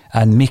quality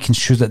and making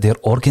sure that they're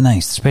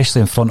organised, especially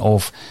in front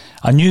of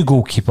a new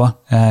goalkeeper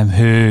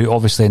who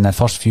obviously in the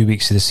first few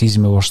weeks of the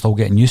season we were still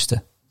getting used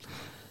to?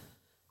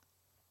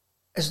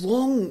 as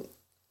long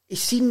he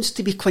seems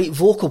to be quite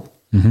vocal,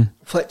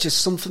 which is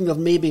something we're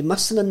maybe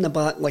missing in the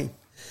back line.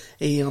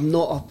 I'm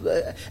not.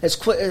 It's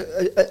quite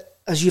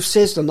as you've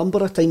said a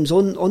number of times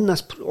on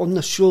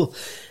this show.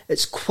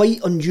 It's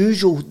quite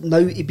unusual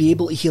now to be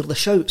able to hear the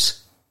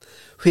shouts,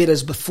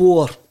 whereas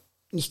before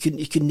you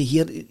couldn't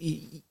hear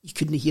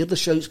the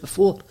shouts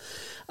before,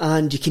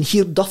 and you can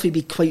hear Duffy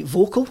be quite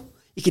vocal.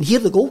 You can hear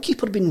the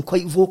goalkeeper being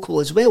quite vocal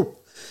as well.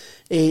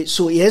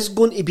 So he is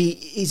going to be.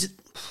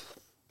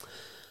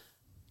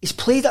 He's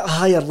played at a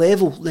higher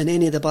level than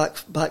any of the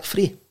back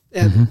three.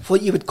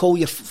 What you would call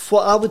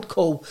what I would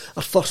call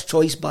our first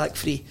choice back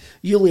three,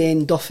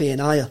 Jullien, Duffy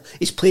and Ajer.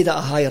 He's played at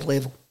a higher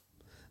level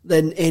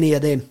than any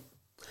of them.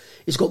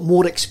 He's got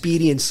more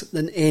experience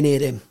than any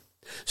of them.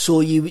 So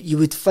you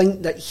would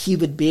think that he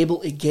would be able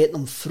to get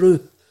them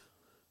through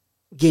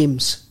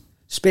games,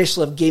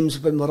 especially if games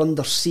when we're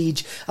under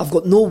siege. I've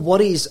got no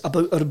worries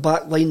about our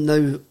back line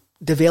now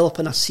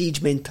developing a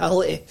siege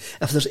mentality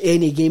if there's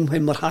any game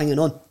when we're hanging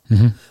on.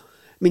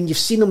 I mean, you've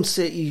seen him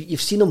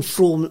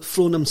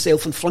thrown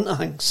himself in front of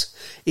things.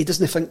 He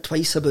doesn't think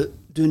twice about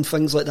doing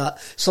things like that.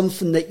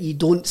 Something that you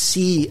don't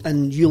see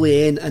in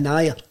Jullien and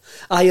Ajer.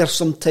 Ajer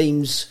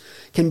sometimes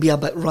can be a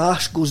bit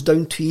rash, goes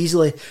down too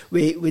easily.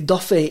 With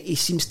Duffy, he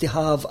seems to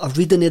have a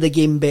reading of the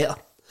game better.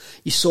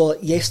 You saw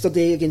it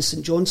yesterday against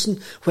St Johnstone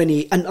when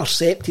he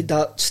intercepted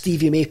that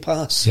Stevie May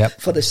pass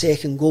for the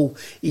second goal.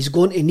 He's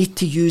going to need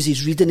to use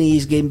his reading of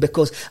his game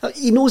because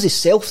he knows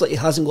himself that he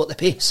hasn't got the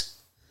pace.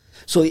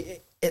 So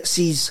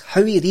it's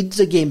how he reads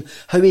the game,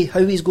 how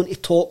he's going to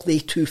talk the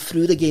two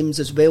through the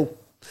games as well,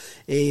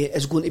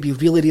 is going to be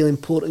really, really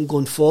important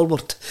going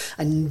forward.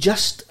 And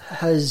just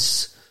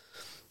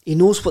he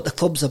knows what the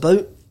club's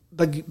about.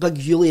 Big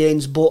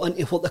Jullien's bought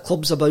into what the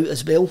club's about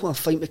as well. I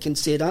think we can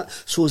say that.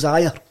 So's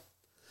Ajer.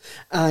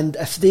 And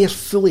if they're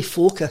fully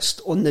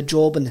focused on the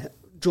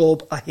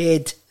job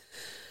ahead,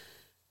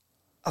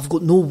 I've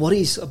got no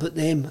worries about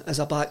them as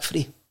a back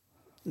three.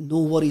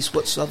 No worries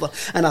whatsoever.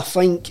 And I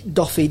think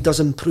Duffy does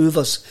improve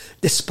us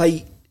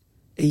despite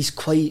his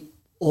quite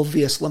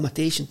obvious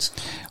limitations.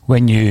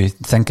 When you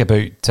think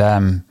about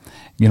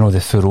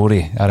the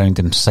furore around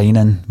him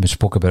signing, we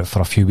spoke about it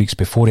for a few weeks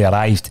before he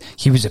arrived.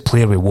 He was a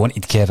player we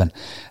wanted, Kevin.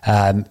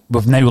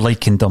 We've now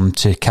likened him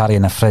to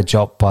carrying a fridge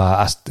up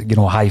a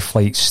high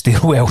flight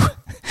stairwell.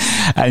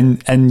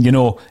 and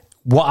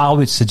what I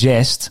would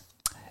suggest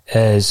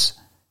is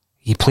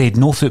he played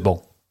no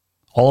football.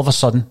 All of a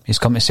sudden he's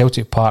come to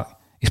Celtic Park.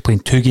 He's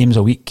playing 2 games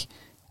a week,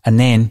 and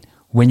then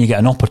when you get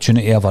an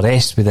opportunity of a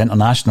rest with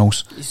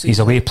internationals, he's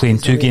away playing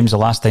 2 games the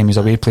last time he's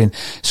away playing.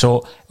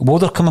 So will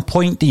there come a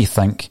point, do you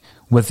think,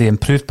 with the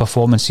improved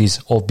performances,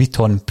 albeit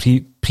on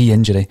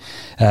pre-injury,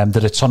 the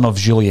return of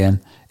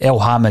Jullien, El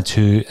Hamid,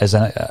 who is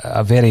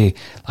a very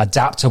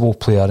adaptable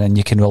player and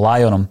you can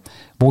rely on him,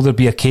 will there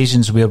be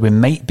occasions where we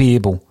might be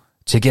able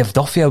to give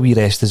Duffy a wee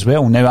rest as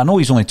well? Now, I know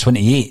he's only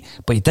 28,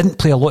 but he didn't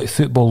play a lot of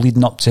football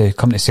leading up to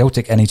coming to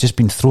Celtic, and he's just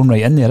been thrown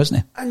right in there, isn't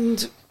he?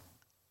 And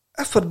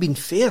if we're being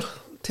fair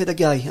to the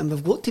guy, and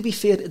we've got to be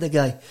fair to the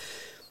guy,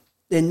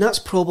 then that's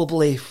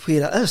probably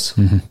where it is.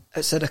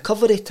 It's a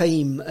recovery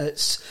time.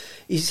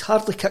 He's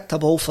hardly kicked a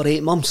ball for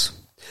 8 months.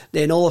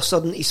 Then all of a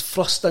sudden he's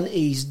thrust into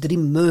his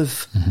dream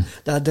move.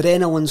 The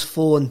adrenaline's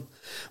flowing.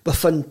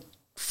 Within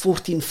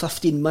 14,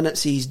 15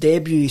 minutes of his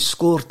debut, he's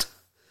scored.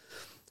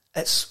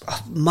 It's a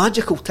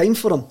magical time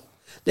for him.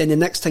 Then the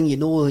next thing you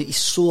know, he's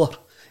sore.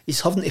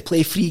 He's having to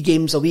play 3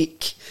 games a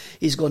week.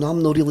 He's going,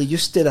 I'm not really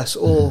used to this.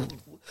 Oh,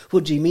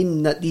 what do you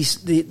mean that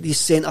these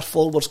centre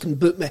forwards can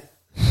boot me?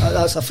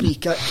 That's a free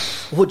kick.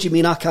 What do you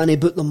mean I can't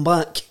boot them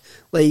back?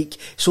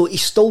 So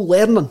he's still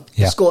learning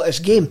the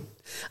Scottish game.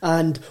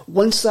 And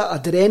once that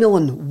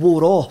adrenaline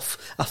wore off,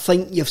 I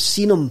think you've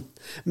seen him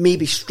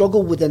maybe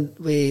struggle with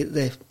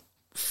a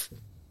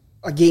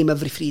game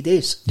every 3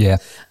 days. Yeah.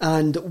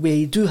 And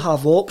we do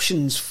have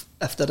options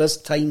if there is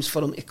times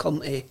for him to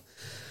come to,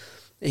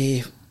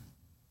 if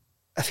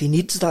he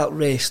needs that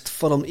rest,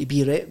 for him to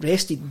be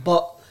rested.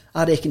 But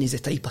I reckon he's the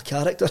type of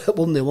character that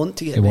wouldn't want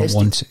to get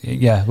rested.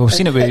 Yeah, we've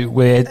seen it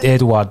with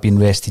Edouard being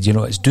rested.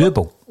 It's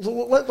doable.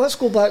 Let's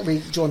go back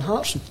with John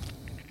Hartson.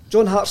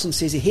 John Hartson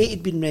says he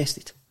hated being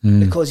rested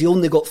because he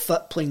only got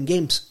fit playing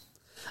games.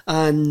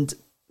 And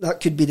that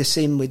could be the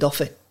same with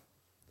Duffy.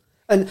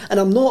 And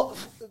I'm not...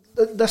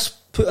 This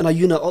putting a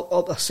unit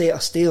up a set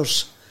of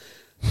stairs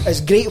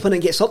is great when it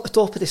gets up the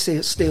top of the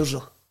stairs,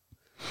 though.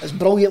 It's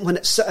brilliant when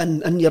it's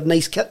sitting in your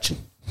nice kitchen,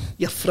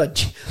 your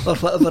fridge, or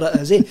whatever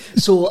it is.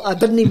 So I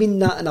didn't mean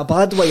that in a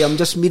bad way. I'm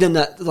just meaning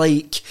it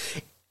like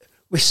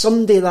with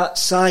somebody that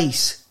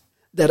size,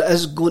 there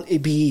is going to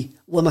be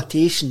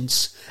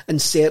limitations in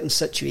certain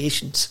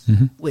situations.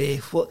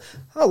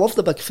 I love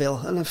the big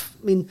fella, and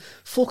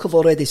folk have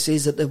already said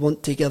that they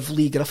want to give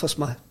Lee Griffiths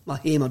my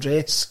home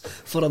address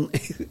for him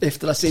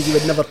after I said he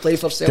would never play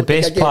for Celtic. The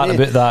best part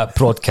about that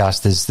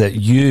broadcast is that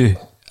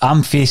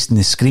I'm facing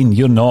the screen,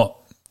 you're not.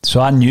 So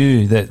I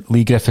knew that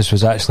Lee Griffiths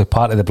was actually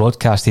part of the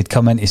broadcast. He'd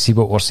come in to see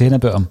what we're saying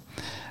about him.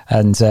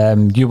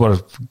 and you were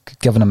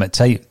giving him it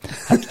tight,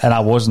 and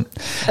I wasn't.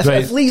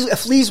 If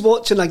Lee's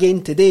watching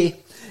again today,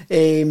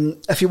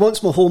 if he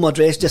wants my home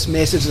address, just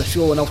message the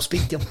show and I'll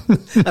speak to him,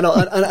 and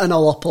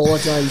I'll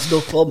apologise,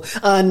 no problem.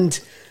 And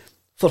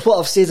for what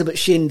I've said about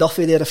Shane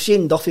Duffy there, if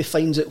Shane Duffy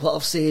finds out what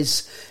I've said,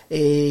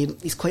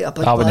 he's quite a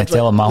big I wouldn't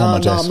tell him my home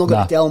address. No, I'm not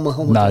going to tell him my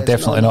home address. No,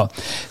 definitely not.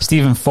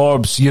 Stephen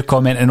Forbes, you're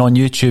commenting on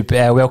YouTube.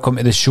 Welcome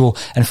to the show.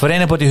 And for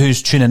anybody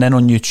who's tuning in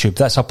on YouTube,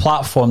 that's a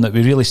platform that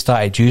we really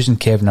started using,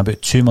 Kevin,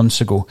 about 2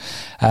 months ago.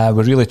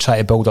 We really try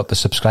to build up the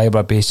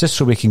subscriber base just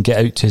so we can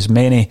get out to as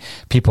many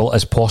people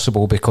as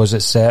possible, because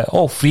it's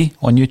all free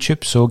on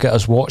YouTube, so get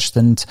us watched,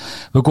 and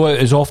we'll go out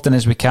as often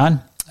as we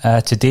can.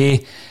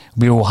 Today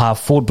we will have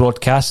 4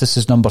 broadcasts. This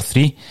is number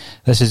 3.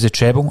 This is the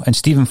treble. And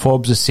Stephen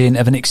Forbes is saying,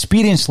 if an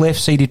experienced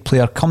left-sided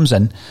player comes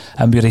in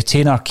and we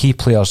retain our key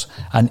players,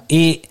 an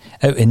 8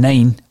 or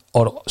 9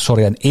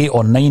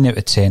 out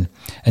of 10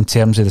 in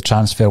terms of the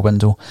transfer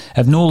window.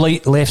 If no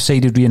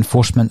left-sided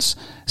reinforcements,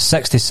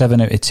 6 to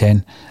 7 out of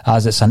 10,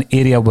 as it's an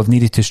area we've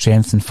needed to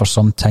strengthen for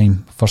some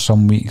time, for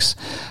some weeks.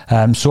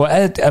 When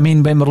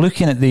we're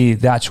looking at the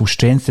actual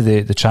strength of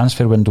the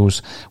transfer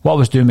windows, what I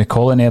was doing with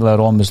Colin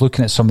earlier on was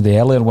looking at some of the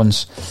earlier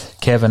ones,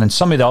 Kevin, and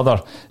some of the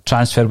other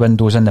transfer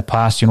windows in the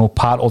past,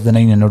 part of the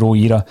 9 in a row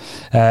era.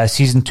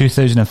 Season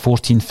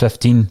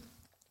 2014-15,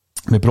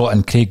 we brought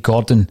in Craig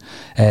Gordon,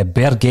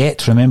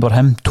 Berget, remember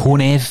him,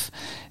 Tonev,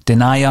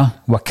 Denaya,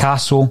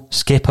 Wakaso,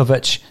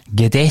 Skepovic,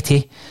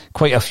 Guidetti.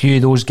 Quite a few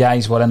of those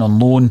guys were in on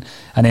loan.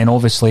 And then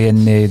obviously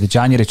in the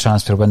January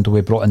transfer window, we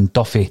brought in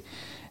Duffy,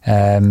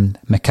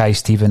 Mackay,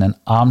 Stephen and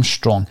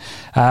Armstrong.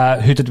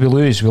 Who did we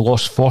lose? We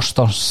lost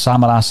Forster,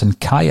 Samaras and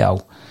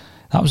Kyle.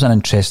 That was an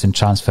interesting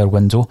transfer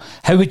window.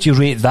 How would you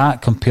rate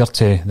that compared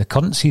to the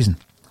current season?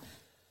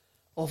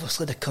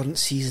 Obviously the current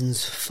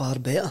season's far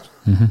better.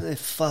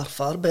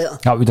 Far better.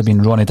 That would have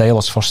been Ronnie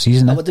Dyler's first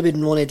season. That would have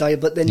been Ronnie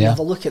Dyler, but then you have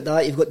a look at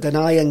that, you've got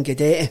Denaya and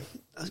Guidetti.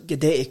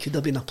 Guidetti could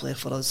have been a player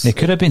for us. He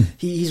could have been.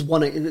 He's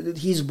one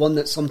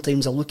that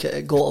sometimes I look at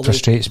it, got away.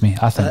 Frustrates me,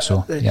 I think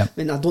so. Yeah.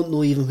 I don't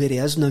know even where he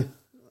is now.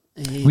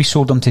 We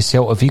sold him to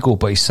Celta Vigo,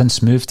 but he's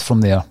since moved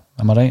from there.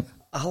 Am I right?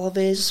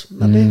 Alaves,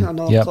 maybe,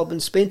 another club in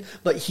Spain.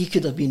 But he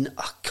could have been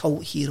a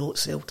cult hero at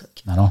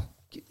Celtic. I know.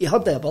 He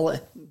had the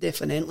ability,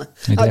 definitely.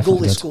 That goal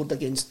he scored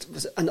against,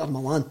 was it Inter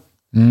Milan?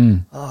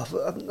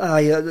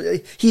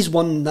 He's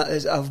one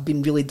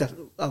that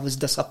I was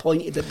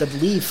disappointed that did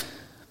leave.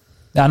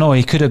 I know,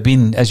 he could have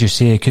been, as you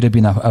say, he could have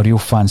been a real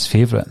fan's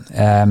favourite.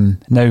 Now,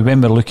 when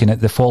we're looking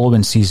at the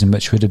following season,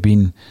 which would have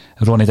been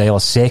Ronnie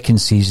Dyler's second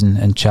season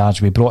in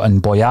charge, we brought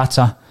in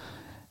Boyata,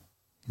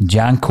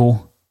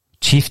 Janko,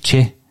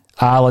 Chiefche,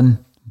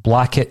 Allen,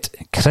 Blackett,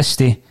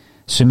 Christie,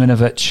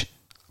 Simonovic,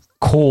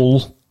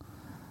 Cole,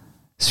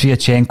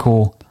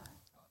 Sviatchenko,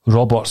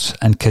 Roberts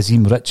and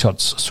Kazim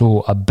Richards.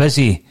 So a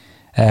busy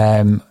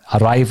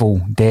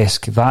arrival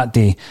desk that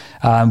day.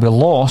 And we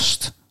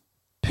lost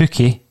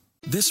Pookie.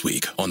 This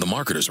week on The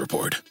Marketer's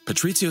Report,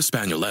 Patrizio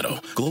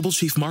Spagnoletto, Global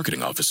Chief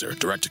Marketing Officer,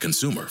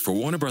 Direct-to-Consumer for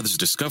Warner Brothers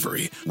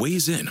Discovery,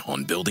 weighs in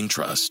on building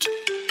trust.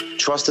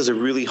 Trust is a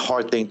really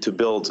hard thing to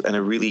build and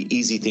a really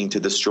easy thing to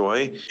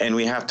destroy, and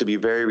we have to be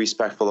very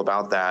respectful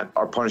about that.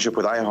 Our partnership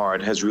with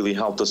iHeart has really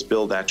helped us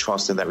build that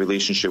trust and that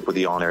relationship with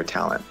the on-air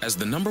talent. As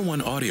the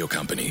 #1 audio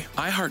company,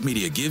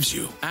 iHeartMedia gives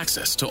you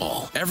access to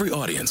all. Every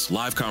audience,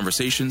 live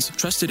conversations,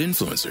 trusted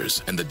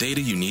influencers, and the data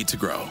you need to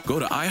grow. Go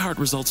to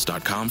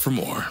iHeartResults.com for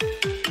more.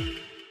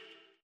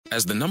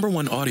 As the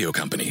 #1 audio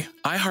company,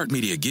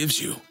 iHeartMedia gives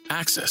you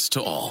access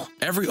to all.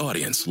 Every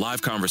audience,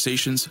 live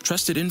conversations,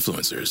 trusted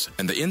influencers,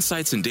 and the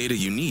insights and data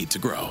you need to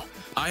grow.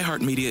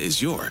 iHeartMedia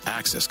is your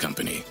access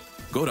company.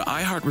 Go to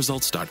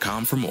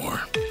iHeartResults.com for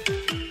more.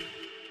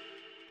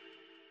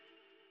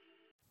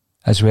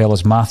 As well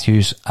as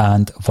Matthews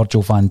and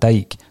Virgil van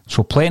Dijk.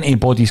 So plenty of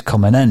bodies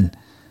coming in.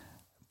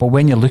 But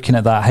when you're looking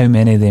at that, how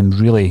many of them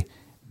really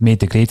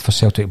made the grade for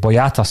Celtic?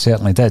 Boyata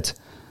certainly did.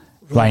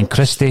 Ryan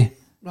Christie,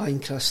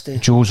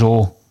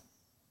 Jozo,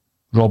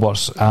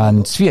 Roberts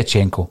and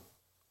Sviatchenko.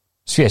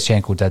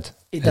 Sviatchenko did.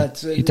 He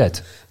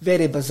did.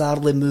 Very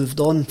bizarrely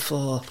moved on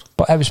for...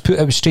 But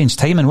it was strange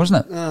timing,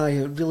 wasn't it? He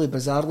really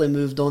bizarrely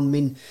moved on. I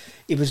mean,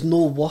 he was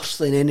no worse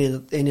than any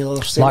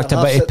other centre-half. Lacked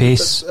a bit of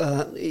pace.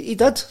 He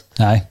did.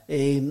 Aye.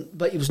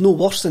 But he was no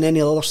worse than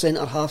any other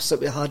centre-halves that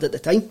we had at the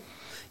time.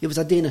 He was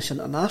a Danish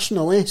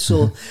international,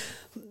 So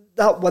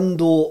that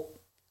window,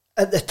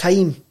 at the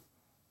time...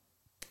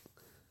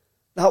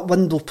 That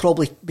window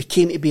probably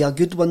became to be a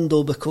good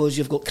window because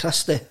you've got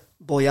Christie,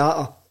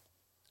 Boyata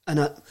in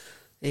it.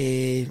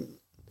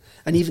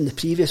 And even the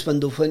previous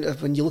window,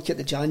 when you look at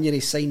the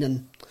January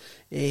signing,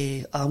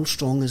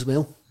 Armstrong as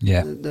well.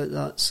 Yeah.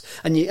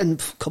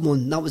 And come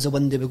on, that was the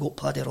window we got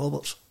Paddy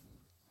Roberts.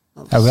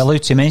 Are we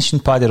allowed to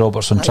mention Paddy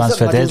Roberts on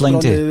transfer deadline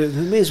day?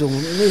 May as well.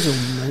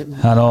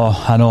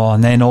 I know.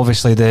 And then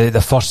obviously the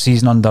first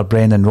season under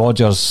Brendan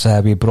Rodgers,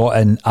 we brought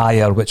in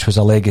Ayer, which was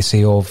a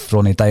legacy of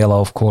Ronnie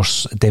Dyler, of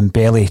course,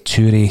 Dembele,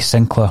 Toure,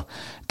 Sinclair,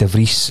 De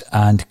Vries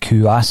and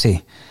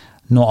Kouassi.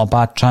 Not a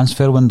bad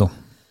transfer window.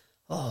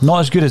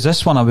 Not as good as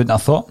this one, I wouldn't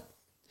have thought.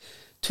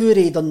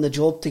 Toure done the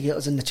job to get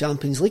us in the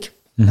Champions League.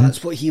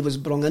 That's what he was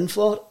brung in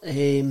for.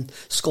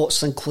 Scott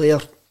Sinclair,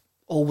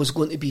 always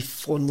going to be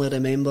fondly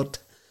remembered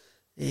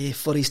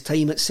for his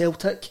time at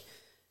Celtic.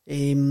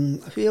 Who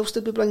else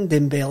did we bring?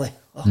 Dembele.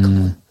 Oh,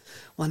 come on.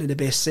 One of the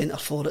best centre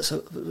forwards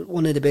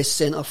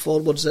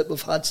that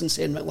we've had since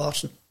Henrik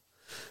Larsson.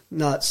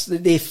 That's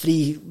they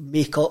three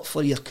make up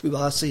for your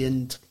Kouassi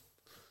and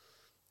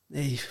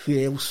who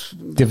else?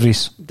 De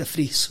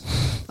Vries.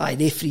 Aye,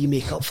 they three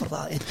make up for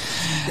that.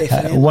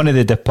 One of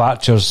the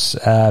departures,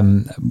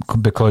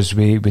 because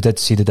we did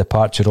see the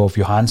departure of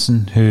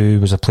Johansson, who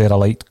was a player I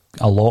liked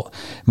a lot.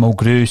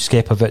 Mulgrew,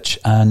 Skepovic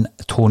and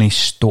Tony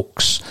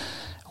Stokes.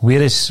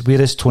 Where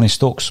is Tony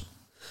Stokes?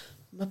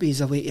 Maybe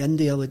he's away to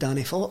India with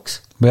Danny Fox.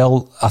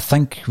 Well, I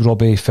think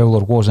Robbie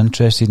Fowler was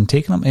interested in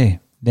taking him to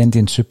the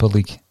Indian Super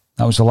League.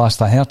 That was the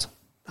last I heard.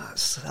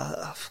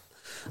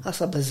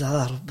 That's a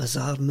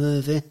bizarre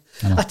move, eh?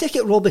 I take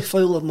it Robbie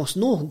Fowler must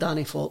know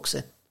Danny Fox,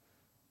 eh?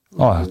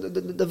 Oh.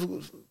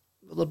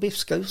 They're both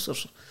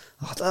Scousers.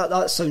 Oh,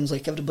 that sounds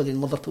like everybody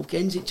in Liverpool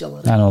kens each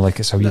other. I know, like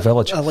it's a wee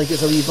village. Like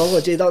it's a wee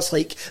village, eh? That's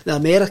like the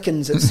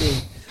Americans that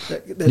say...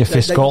 You're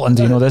from Scotland,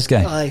 do you know this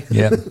guy? Aye.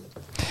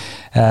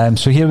 Yeah.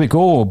 So here we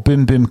go.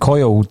 Boom Boom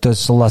Coil.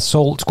 Does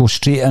L'Assault go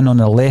straight in on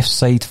the left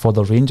side for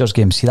the Rangers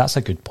game? See, that's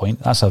a good point.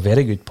 That's a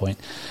very good point.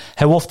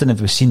 How often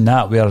have we seen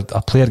that where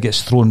a player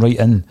gets thrown right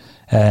in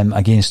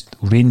against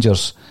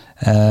Rangers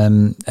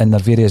in their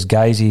various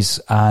guises,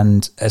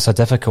 and it's a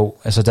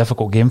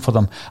difficult game for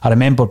them. I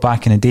remember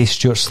back in the day,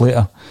 Stuart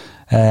Slater,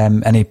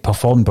 and he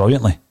performed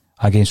brilliantly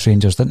against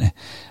Rangers, didn't he?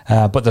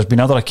 But there's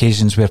been other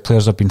occasions where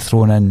players have been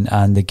thrown in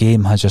and the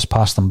game has just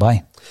passed them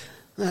by.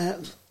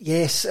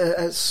 Yes,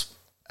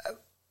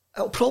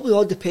 it'll probably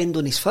all depend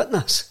on his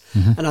fitness,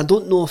 and I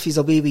don't know if he's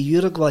away with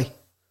Uruguay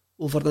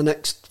over the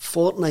next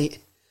fortnight,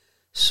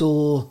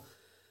 so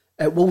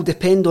it will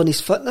depend on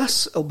his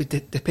fitness. It'll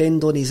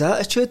depend on his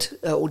attitude.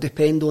 It will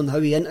depend on how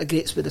he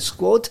integrates with the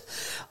squad.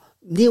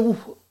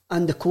 Neil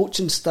and the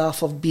coaching staff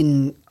have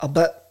been a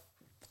bit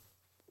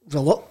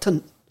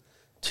reluctant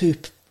to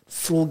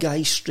throw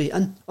guys straight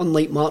in,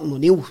 unlike Martin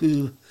O'Neill,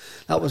 who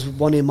that was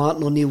one of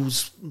Martin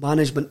O'Neill's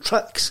management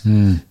tricks,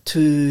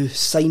 to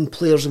sign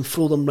players and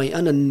throw them right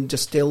in and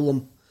just tell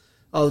them,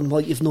 oh,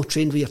 well, you've not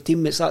trained with your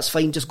teammates, that's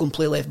fine, just go and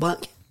play left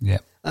back. Yeah.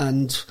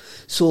 And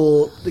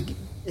so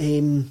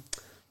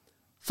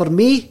for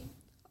me,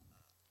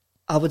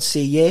 I would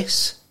say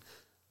yes,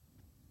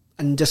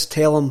 and just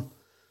tell him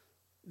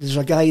there's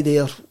a guy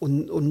there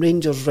on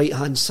Rangers' right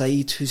hand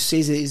side who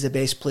says that he's the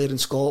best player in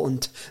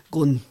Scotland.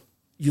 Go and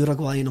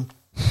Uruguay in him.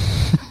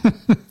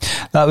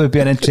 That would be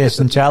an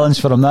interesting challenge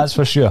for him, that's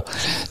for sure.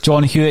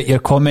 John Hewitt, you're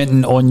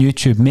commenting on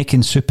YouTube,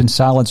 making soup and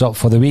salads up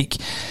for the week.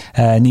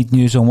 Need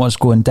news on what's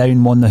going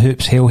down on the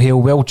hoops. Hail, hail.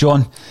 Well,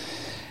 John,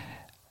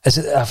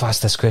 I've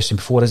asked this question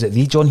before, is it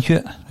the John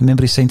Hewitt?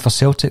 Remember he signed for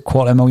Celtic,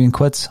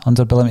 £250,000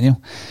 under Billy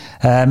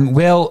McNeil?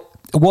 Well,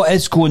 what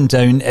is going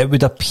down, it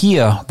would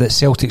appear that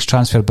Celtic's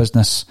transfer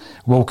business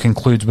will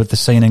conclude with the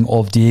signing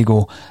of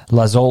Diego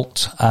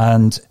L'Assault.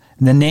 And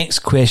the next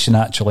question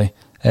actually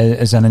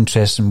is an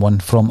interesting one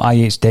from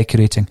IH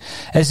Decorating.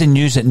 Is the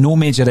news that no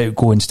major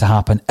outgoings to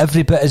happen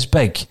every bit as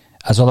big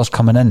as others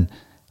coming in?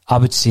 I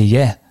would say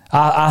yeah.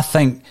 I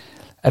think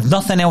if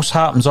nothing else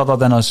happens other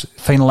than us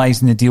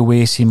finalising the deal with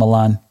AC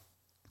Milan,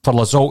 for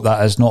L'Assault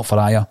that is, not for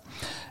Aya,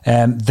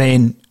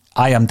 then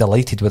I am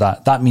delighted with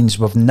that. That means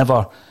we've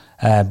never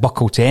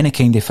buckled to any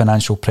kind of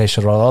financial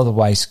pressure or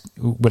otherwise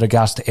with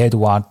regards to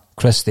Edouard,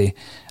 Christie,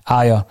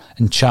 Ayer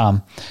and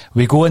Cham.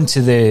 We go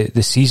into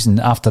the season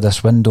after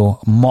this window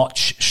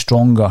much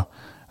stronger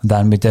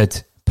than we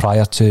did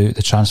prior to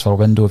the transfer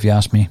window, if you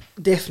ask me.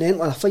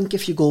 Definitely. I think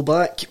if you go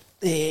back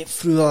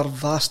through our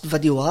vast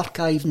video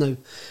archive now,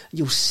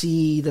 you'll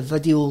see the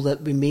video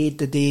that we made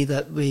the day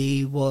that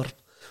we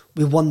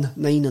won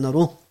 9 in a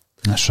row.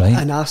 That's right.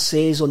 And I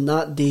says on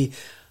that day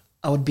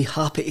I would be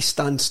happy to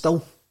stand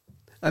still,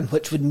 and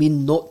which would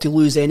mean not to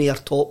lose any of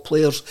our top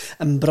players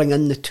and bring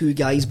in the 2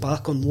 guys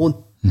back on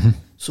loan.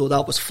 So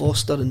that was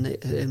Foster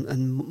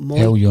and Moy.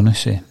 El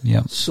Younussi,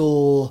 yeah.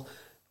 So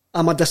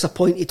am I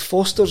disappointed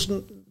Foster's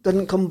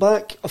didn't come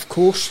back? Of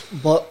course,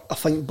 but I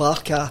think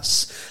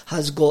Barkas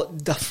has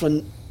got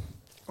different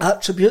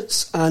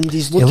attributes, and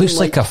he's looking. He looks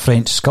like a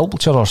French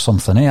sculpture or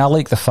something. I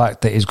like the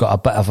fact that he's got a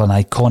bit of an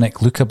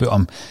iconic look about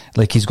him.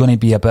 Like he's going to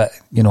be a bit,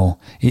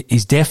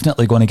 he's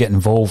definitely going to get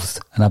involved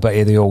in a bit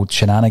of the old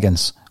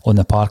shenanigans on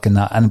the park and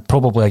that, and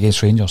probably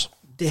against Rangers.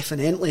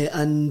 Definitely,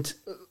 and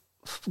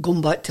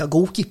going back to a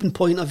goalkeeping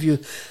point of view,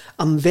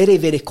 I'm very,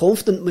 very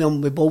confident with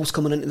him with balls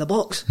coming into the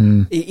box.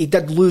 He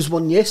did lose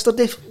one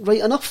yesterday,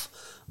 right enough,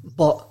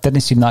 but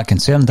didn't seem that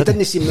concerned, did he?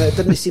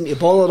 Didn't seem to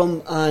bother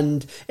him,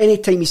 and any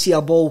time you see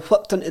a ball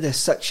whipped into the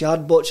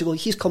 6-yard box, you go,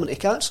 he's coming to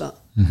catch that.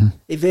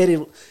 He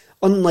very,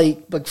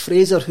 unlike Big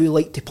Fraser, who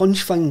liked to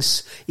punch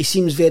things, he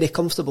seems very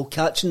comfortable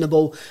catching the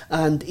ball,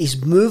 and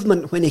his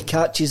movement when he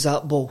catches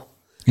that ball,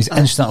 he's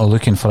instantly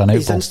looking for an out ball.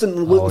 He's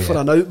instantly looking for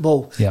an out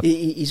ball. Yep.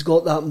 He's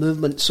got that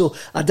movement. So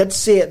I did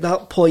say at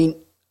that point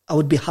I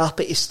would be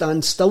happy to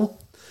stand still.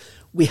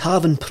 we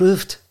have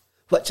improved,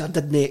 which I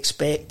didn't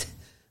expect,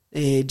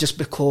 just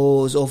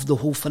because of the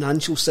whole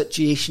financial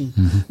situation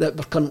that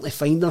we're currently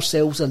finding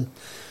ourselves in.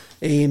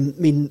 I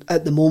mean,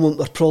 at the moment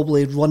we're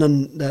probably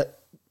running that,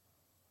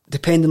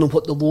 depending on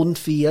what the loan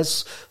fee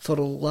is for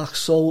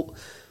Laxalt,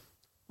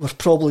 we're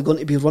probably going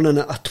to be running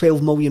at a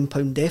 £12 million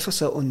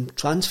deficit on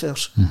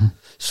transfers.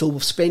 So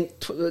we've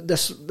spent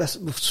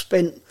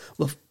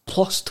we've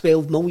plus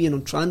 12 million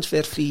on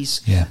transfer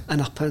fees in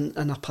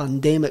a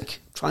pandemic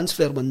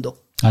transfer window.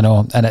 I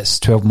know, and it's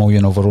 12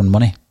 million of our own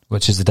money,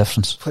 which is the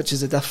difference.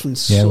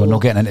 Yeah, so we're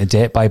not getting into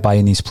debt by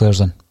buying these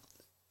players in.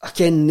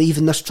 Again,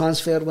 even this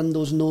transfer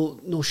window's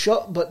no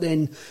shut, but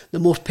then the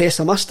more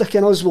pessimistic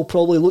in us will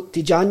probably look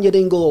to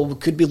January and go,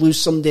 could we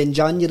lose somebody in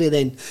January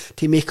then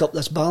to make up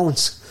this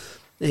balance?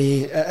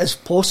 It is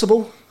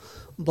possible,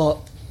 but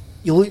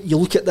you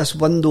look at this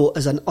window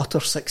as an utter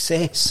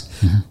success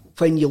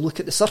when you look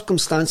at the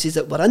circumstances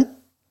that we're in,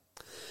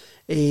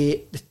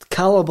 the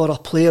calibre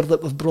of player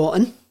that we've brought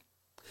in,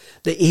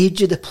 the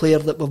age of the player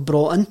that we've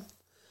brought in,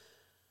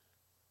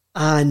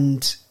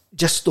 and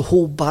just the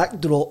whole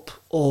backdrop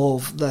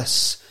of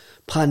this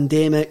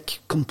pandemic,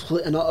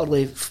 complete and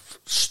utterly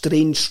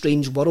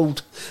strange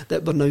world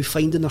that we're now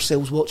finding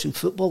ourselves watching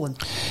football in.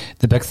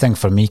 The big thing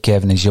for me,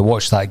 Kevin, is you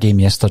watched that game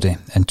yesterday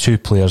and 2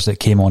 players that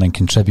came on and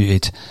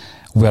contributed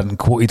weren't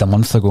quoted a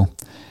month ago.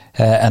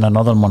 In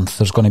another month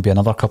there's going to be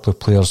another couple of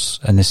players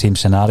in the same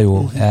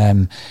scenario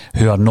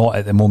who are not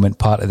at the moment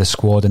part of the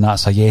squad, and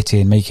that's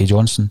Ayeti and Mikey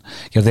Johnson.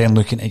 You're then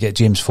looking to get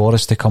James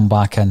Forrest to come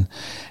back in.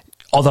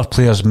 Other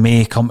players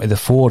may come to the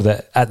fore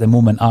that at the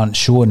moment aren't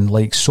shown,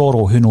 like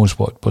Soro. Who knows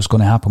what's going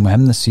to happen with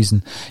him this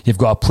season. You've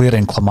got a player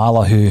in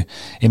Klamala who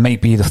he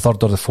might be the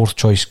 3rd or the 4th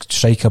choice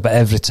striker, but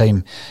every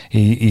time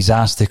he's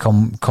asked to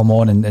come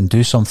on and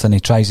do something,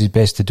 he tries his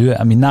best to do it.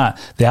 I mean,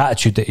 the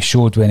attitude that he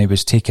showed when he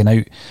was taken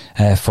out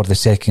for the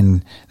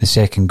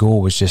second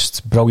goal was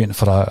just brilliant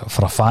for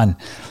a fan.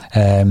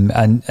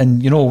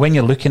 And you know, when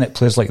you're looking at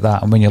players like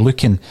that, and when you're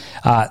looking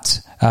at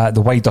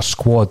the wider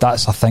squad,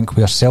 that's I think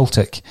where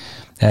Celtic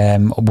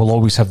will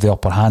always have the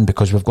upper hand,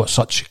 because we've got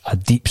such a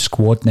deep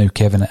squad now,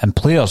 Kevin, and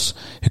players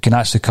who can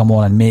actually come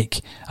on and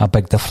make a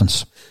big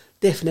difference.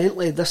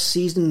 Definitely this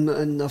season,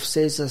 and I've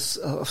said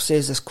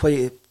this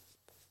quite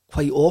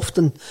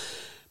often,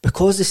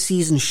 because the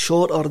season's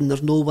shorter and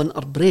there's no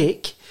winter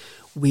break,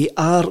 we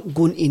are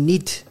going to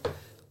need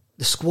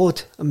the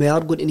squad, and we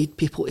are going to need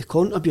people to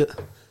contribute.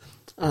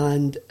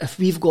 And if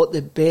we've got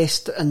the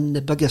best and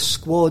the biggest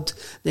squad,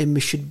 then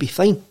we should be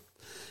fine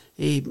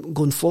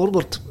going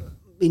forward.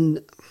 I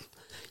mean,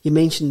 you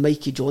mentioned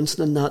Mikey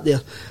Johnson and that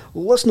there.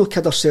 Well, let's not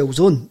kid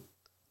ourselves on.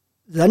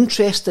 The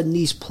interest in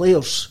these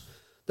players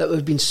that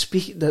we've been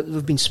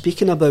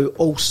speaking about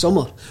all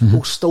summer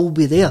will still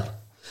be there.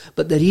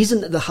 But the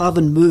reason that they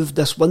haven't moved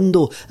this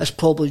window is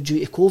probably due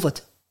to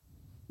COVID.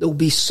 There'll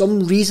be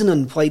some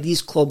reasoning why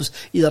these clubs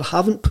either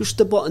haven't pushed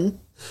the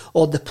button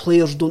or the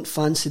players don't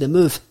fancy the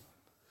move.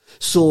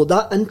 So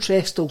that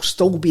interest will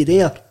still be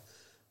there,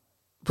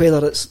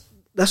 whether it's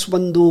this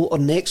window or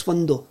next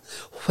window,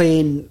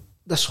 when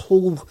this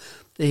whole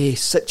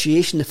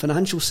situation, the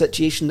financial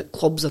situation that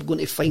clubs are going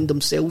to find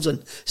themselves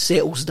in,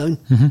 settles down.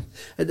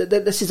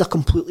 This is a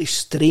completely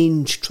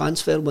strange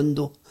transfer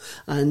window,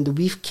 and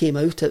we've came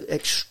out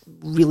it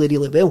really,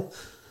 really well.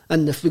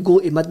 And if we go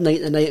to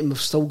midnight tonight and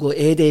we've still got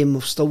Eddie and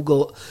we've still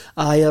got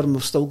Ayer and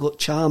we've still got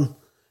Cham,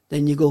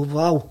 then you go,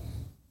 wow,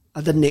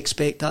 I didn't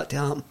expect that to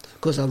happen,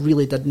 because I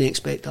really didn't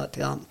expect that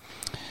to happen.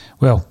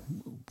 Well,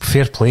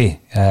 fair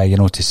play,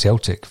 to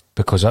Celtic,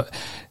 because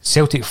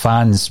Celtic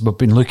fans, we've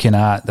been looking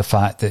at the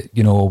fact that,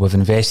 we've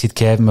invested,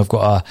 Kevin, we've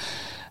got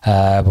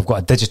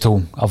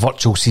a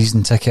virtual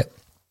season ticket,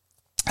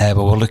 but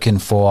we're looking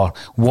for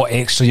what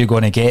extra you're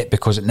going to get,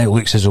 because it now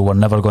looks as though we're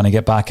never going to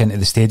get back into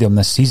the stadium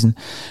this season.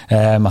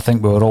 I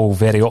think we were all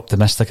very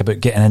optimistic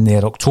about getting in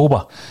there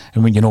October,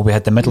 and when we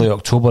had the middle of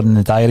October in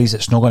the diaries.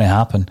 It's not going to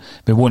happen.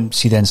 We won't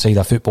see the inside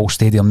a football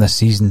stadium this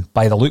season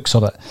by the looks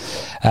of it.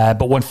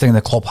 But one thing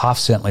the club have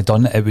certainly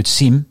done, it would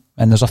seem,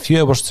 and there's a few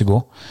hours to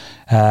go,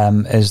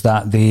 is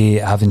that they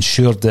have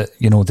ensured that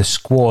the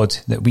squad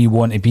that we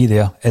want to be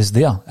there is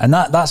there, and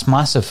that's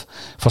massive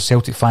for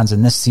Celtic fans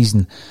in this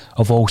season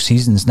of all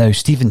seasons. Now,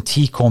 Stephen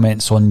T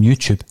comments on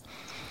YouTube,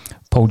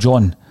 Paul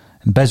John,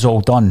 biz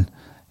all done,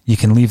 you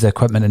can leave the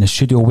equipment in the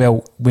studio.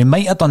 Well, we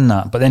might have done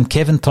that, but then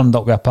Kevin turned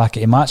up with a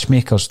packet of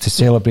matchmakers to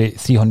celebrate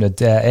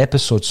 300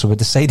 episodes, so we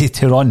decided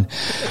to run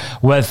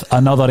with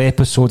another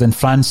episode. And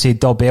Francie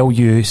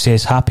WU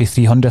says, happy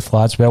 300th,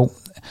 lads. Well,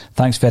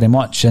 thanks very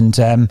much. And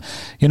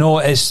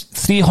it's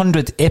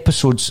 300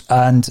 episodes,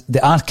 and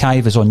the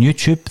archive is on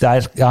YouTube,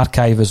 the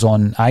archive is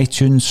on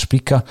iTunes,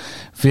 Spreaker,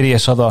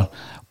 various other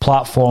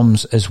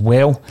platforms as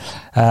well.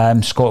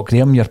 Scott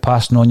Graham, you're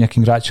passing on your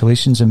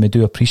congratulations, and we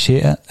do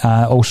appreciate it.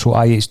 Also,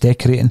 IH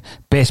Decorating,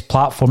 best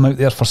platform out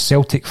there for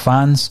Celtic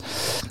fans.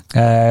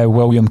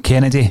 William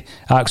Kennedy,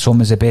 Axom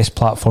is the best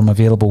platform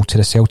available to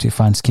the Celtic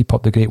fans. Keep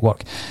up the great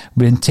work.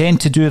 We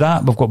intend to do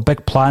that. We've got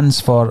big plans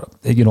for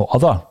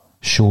other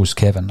shows,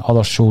 Kevin,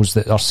 other shows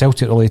that are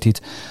Celtic related,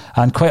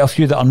 and quite a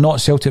few that are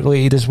not Celtic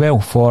related as well,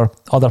 for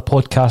other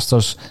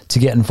podcasters to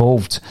get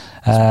involved.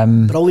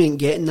 Brilliant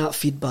getting that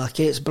feedback.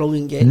 It's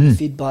brilliant getting the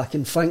feedback,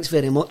 and thanks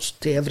very much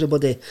to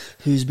everybody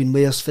who's been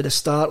with us for the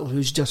start, or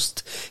who's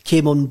just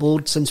came on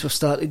board since we've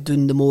started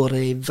doing the more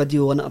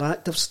video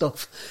interactive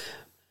stuff.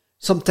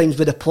 Sometimes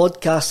with a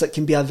podcast it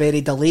can be a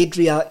very delayed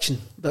reaction,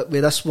 but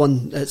with this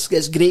one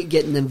it's great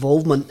getting the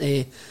involvement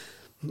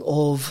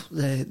of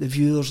the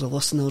viewers, the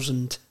listeners,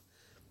 and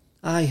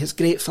it's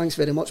great. Thanks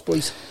very much,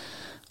 boys.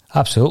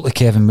 Absolutely,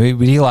 Kevin. We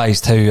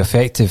realised how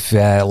effective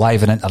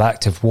live and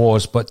interactive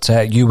was, but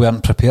you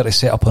weren't prepared to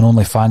set up an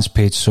OnlyFans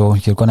page, so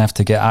you're going to have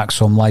to get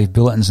AXOM live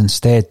bulletins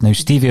instead. Now,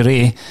 Stevie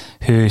Ray,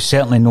 who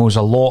certainly knows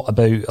a lot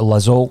about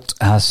Lizolt,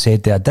 has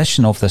said the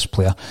addition of this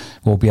player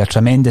will be a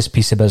tremendous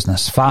piece of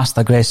business. Fast,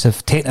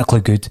 aggressive, technically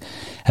good.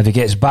 If he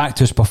gets back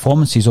to his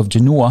performances of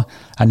Genoa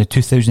and the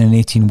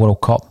 2018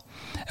 World Cup,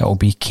 it will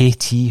be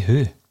KT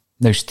who?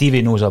 Now,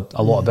 Stevie knows a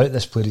lot about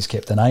this player. He's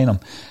kept an eye on him.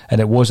 And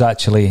it was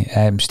actually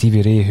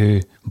Stevie Ray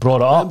who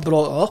brought it up,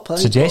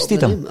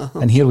 suggested him.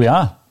 And here we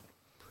are.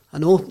 I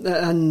know,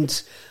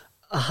 and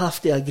I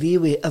have to agree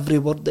with every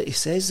word that he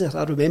says there.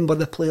 I remember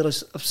the player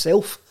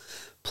himself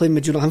playing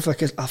with Genoa.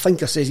 I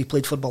think I says he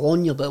played for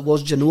Bologna, but it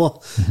was Genoa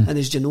in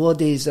his Genoa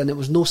days, and it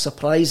was no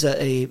surprise that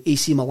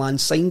AC Milan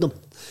signed him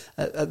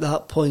at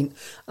that point.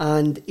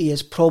 And he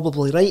is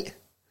probably right.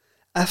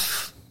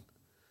 If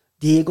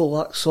Diego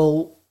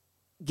Laxalt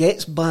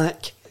gets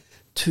back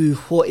to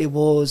what he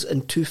was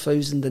in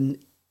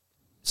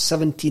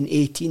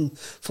 2017-18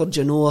 for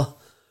Genoa,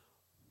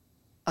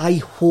 I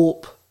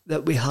hope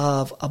that we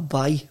have a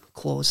buy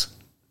clause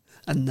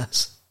in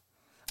this.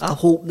 I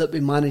hope that we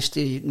manage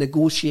to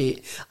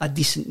negotiate a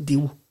decent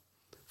deal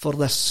for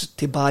this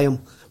to buy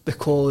him,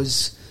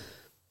 because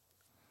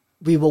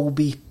it'll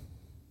be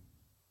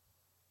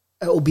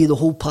the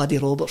whole Paddy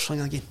Roberts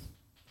thing again.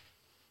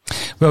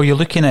 Well, you're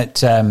looking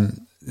at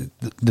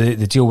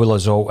the deal with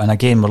Lizolt, and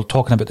again we're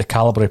talking about the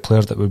calibre of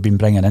player that we've been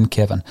bringing in,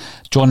 Kevin.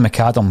 John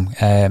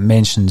McAdam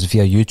mentions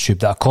via YouTube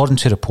that according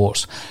to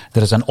reports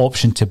there is an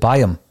option to buy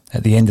him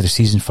at the end of the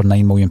season for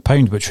 £9 million,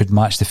 which would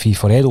match the fee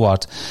for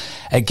Edouard.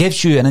 It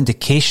gives you an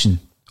indication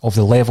of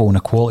the level and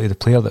the quality of the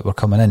player that we're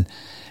coming in,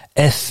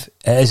 if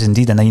it is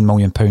indeed a £9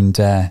 million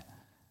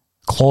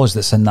clause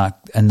that's in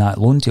that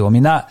loan deal. I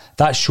mean,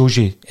 that shows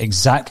you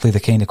exactly the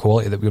kind of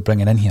quality that we're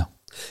bringing in here.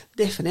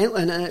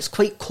 Definitely, and it's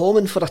quite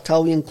common for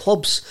Italian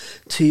clubs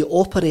to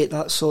operate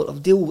that sort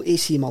of deal.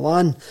 AC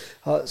Milan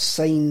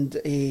signed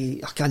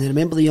I can't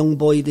remember the young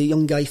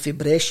guy for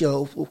Brescia,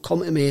 will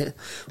come to me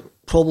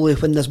probably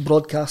when this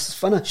broadcast is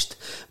finished,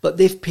 but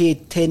they've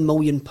paid £10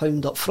 million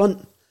up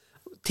front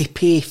to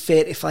pay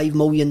 £35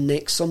 million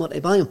next summer to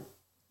buy him.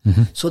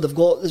 So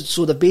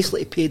they've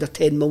basically paid a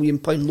 £10 million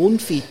loan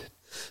fee.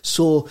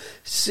 So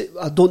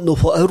I don't know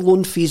what our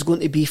loan fee is going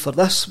to be for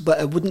this,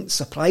 but it wouldn't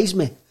surprise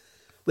me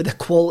with the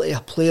quality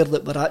of player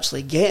that we're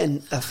actually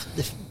getting if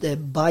the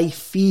buy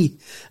fee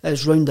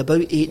is round about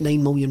 £8-9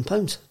 million.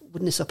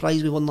 Wouldn't it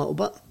surprise me one little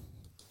bit?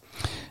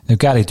 Now,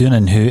 Gary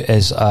Doonan, who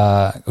is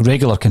a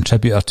regular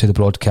contributor to the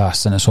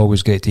broadcast, and it's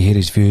always great to hear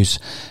his views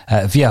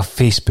via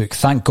Facebook.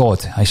 Thank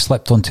God I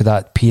slipped onto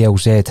that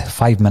PLZ.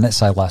 5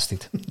 minutes I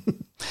lasted.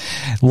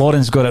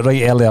 Lauren's got it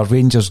right earlier.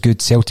 Rangers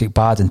good, Celtic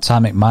bad, and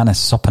Tam McManus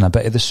supping a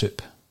bit of the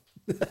soup.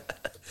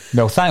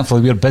 Well,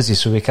 thankfully we're busy,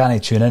 so we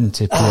can't tune in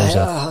to PLZ.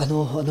 I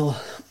know.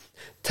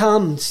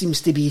 Tam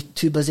seems to be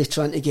too busy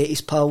trying to get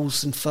his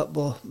pals and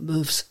football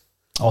moves.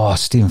 Oh,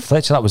 Stephen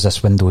Fletcher, that was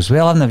this window as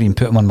well. I've never even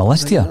put him on my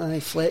list here. Aye,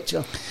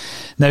 Fletcher.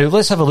 Now,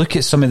 let's have a look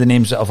at some of the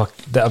names that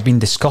have been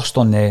discussed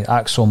on the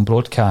AXOM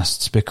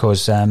broadcasts,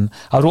 because I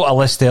wrote a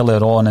list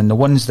earlier on, and the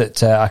ones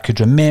that I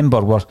could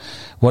remember were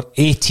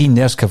 18.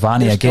 There's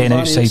Cavani again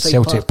outside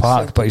Celtic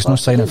Park, but he's not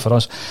signing for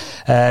us.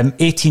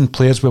 18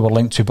 players we were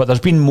linked to, but there's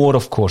been more,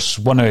 of course.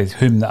 One of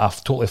whom that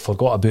I've totally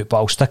forgot about, but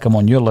I'll stick him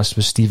on your list,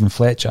 was Stephen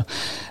Fletcher.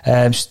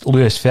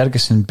 Lewis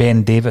Ferguson,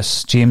 Ben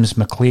Davis, James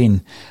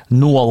McLean,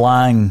 Noah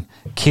Lang,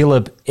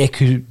 Caleb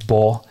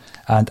Ekubo,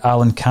 and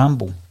Alan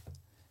Campbell.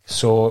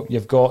 So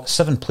you've got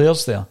 7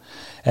 players there.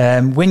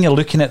 When you're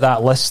looking at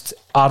that list,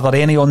 are there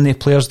any on the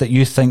players that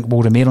you think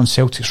will remain on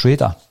Celtic's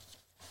radar?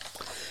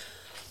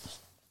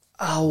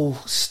 I'll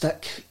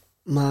stick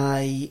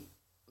my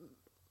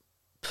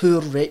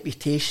poor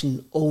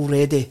reputation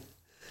already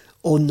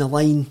on the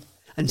line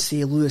and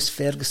say Lewis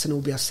Ferguson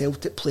will be a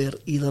Celtic player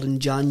either in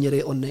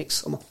January or next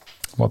summer.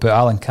 What about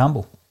Alan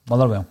Campbell,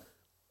 Motherwell?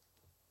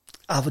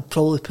 I would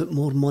probably put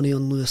more money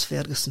on Lewis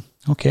Ferguson.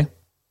 Okay.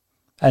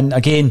 And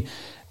again,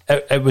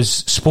 it was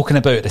spoken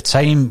about at the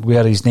time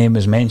where his name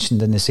was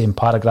mentioned in the same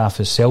paragraph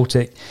as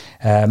Celtic.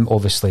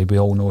 Obviously, we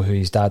all know who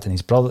his dad and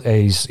his brother,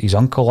 his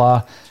uncle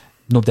are.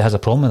 Nobody has a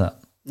problem with that.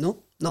 No,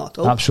 not at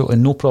all. Absolutely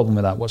no problem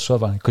with that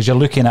whatsoever, because you're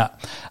looking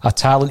at a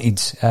talented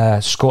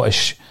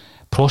Scottish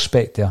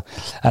prospect there.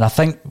 And I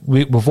think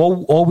we've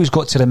always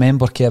got to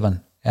remember, Kevin,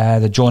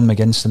 the John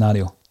McGinn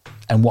scenario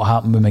and what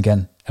happened with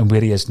McGinn and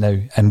where he is now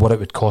and what it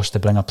would cost to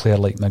bring a player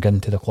like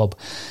McGinn to the club.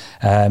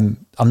 I'm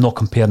not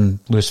comparing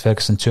Lewis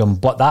Ferguson to him,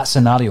 but that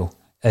scenario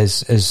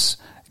is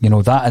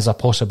that is a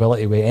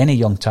possibility with any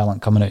young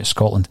talent coming out of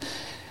Scotland.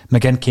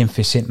 McGinn came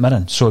from St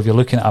Mirren, so if you're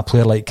looking at a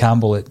player like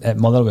Campbell at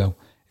Motherwell,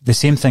 the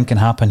same thing can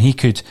happen. He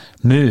could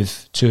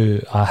move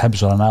to a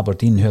Hibs or an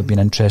Aberdeen who have been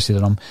interested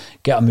in him,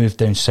 get a move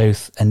down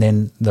south, and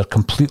then they're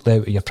completely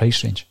out of your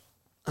price range.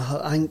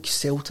 I think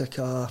Celtic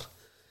are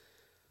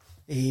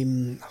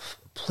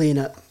playing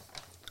it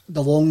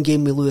the long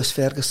game with Lewis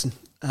Ferguson,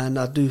 and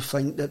I do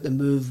think that the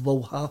move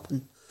will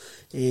happen.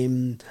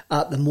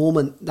 At the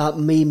moment, that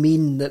may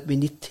mean that we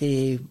need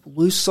to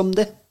lose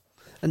somebody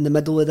in the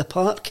middle of the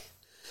park.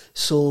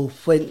 So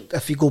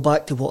if you go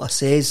back to what I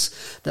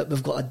says, that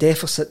we've got a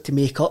deficit to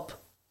make up,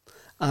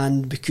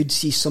 and we could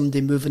see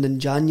somebody moving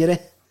in January,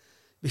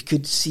 we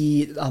could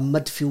see a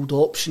midfield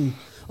option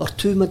or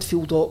two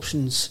midfield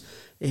options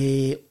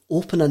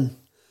opening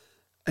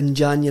in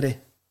January,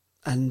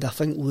 and I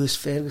think Lewis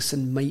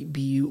Ferguson might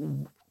be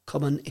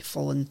coming to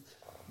fill in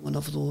one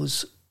of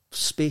those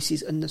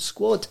spaces in the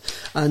squad.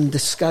 And the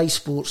Sky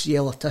Sports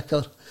yellow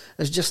ticker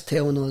is just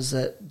telling us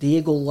that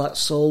Diego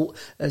Latsol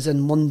is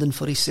in London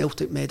for his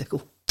Celtic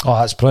medical. Oh,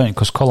 that's brilliant,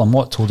 because Colin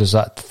Watt told us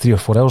that 3 or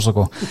 4 hours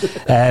ago.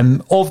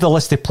 Of the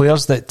list of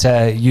players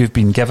that you've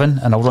been given,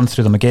 and I'll run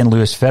through them again: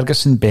 Lewis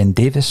Ferguson, Ben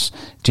Davis,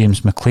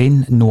 James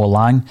McLean, Noah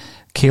Lang,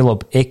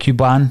 Caleb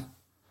Ekuban,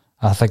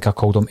 I think I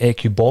called him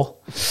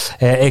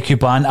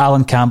Ekuban,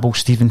 Alan Campbell,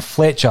 Stephen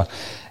Fletcher.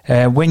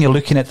 When you're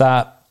looking at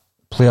that,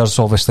 players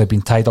obviously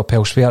been tied up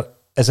elsewhere.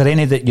 Is there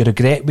any that you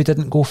regret we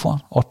didn't go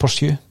for or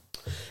pursue?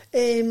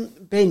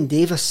 Ben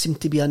Davis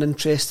seemed to be an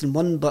interesting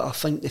one, but I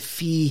think the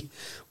fee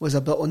was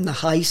a bit on the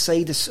high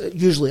side. It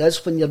usually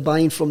is when you're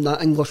buying from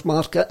that English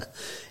market.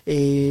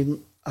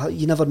 You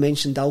never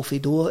mentioned Alfie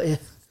Doherty.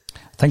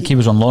 I think he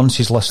was on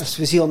Lawrence's list.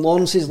 Was he on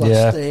Lawrence's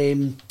list? Yeah.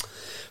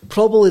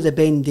 Probably the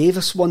Ben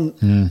Davis one.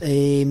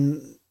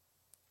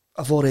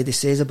 I've already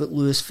said about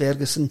Lewis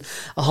Ferguson.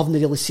 I haven't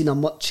really seen a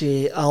much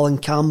Alan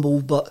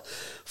Campbell, but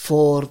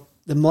for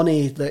the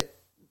money that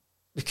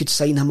we could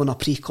sign him on a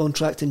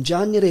pre-contract in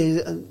January,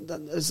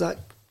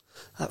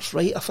 that's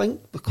right, I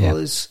think,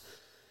 because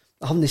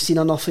I haven't seen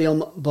enough of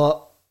him,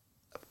 but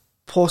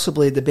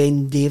possibly the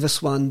Ben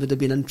Davis one would have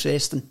been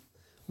interesting.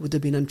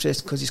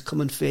 Because he's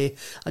coming for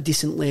a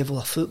decent level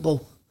of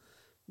football.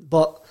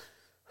 But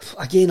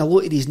again, a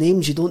lot of these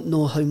names, you don't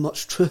know how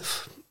much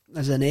truth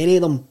is in any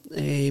of them.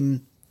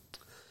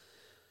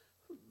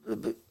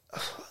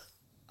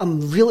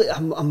 I'm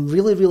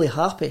really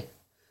happy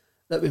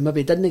that we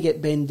maybe didn't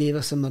get Ben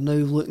Davis, and we're now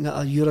looking at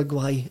a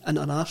Uruguay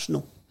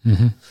international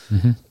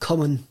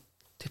coming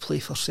to play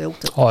for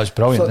Celtic. Oh, it's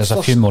brilliant. There's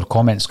a few more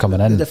comments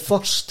coming in. The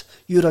first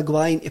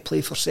Uruguayan to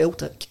play for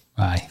Celtic.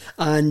 Aye.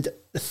 And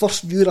the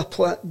first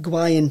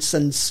Uruguayan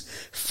since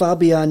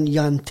Fabian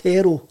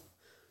Llantero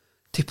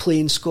to play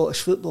in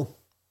Scottish football.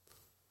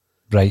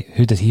 Right,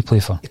 who did he play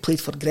for? He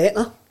played for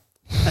Gretna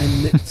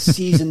in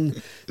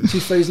season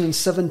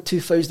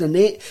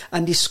 2007-2008,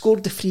 and he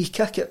scored the free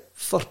kick at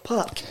Fir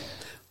Park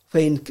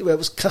when it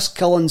was Chris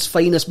Cullen's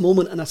finest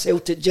moment in a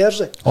Celtic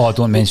jersey. Oh,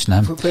 don't mention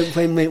him.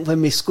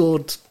 When we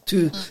scored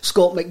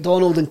Scott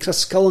McDonald and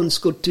Chris Cullen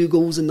scored 2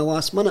 goals in the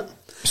last minute.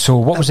 So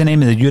what was the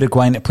name of the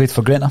Uruguayan that played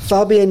for Gretna?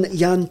 Fabian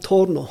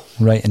Llantero.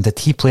 Right, and did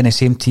he play in the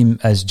same team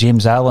as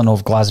James Allen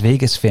of Las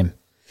Vegas fame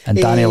and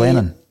Danny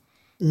Lennon?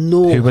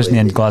 No. Who wasn't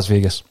in Las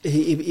Vegas?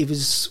 He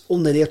was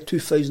only there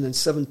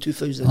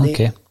 2007-2008.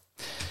 Okay.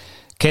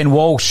 Ken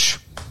Walsh.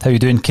 How you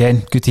doing,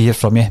 Ken? Good to hear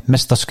from you.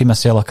 Mr. Screamer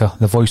Celica,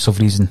 the voice of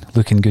reason.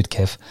 Looking good,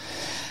 Kev.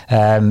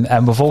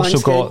 And we've also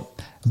got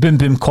Boom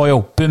Boom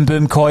Coil. Boom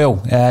Boom Coil.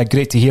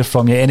 Great to hear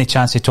from you. Any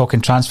chance of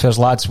talking transfers,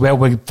 lads? Well,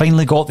 we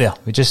finally got there.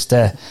 We just we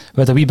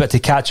had a wee bit to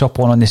catch up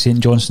on the St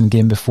Johnstone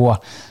game before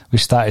we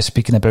started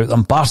speaking about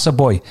them. Barca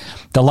boy,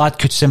 the lad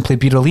could simply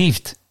be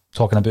relieved.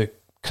 Talking about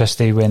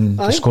Christie when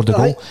he scored the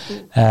goal.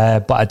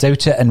 But I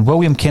doubt it. And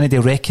William Kennedy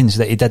reckons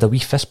that he did a wee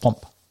fist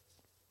bump.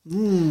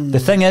 The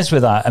thing is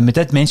with that, and we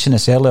did mention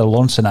this earlier,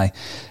 Lawrence and I,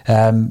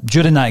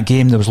 during that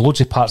game there was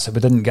loads of parts that we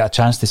didn't get a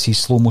chance to see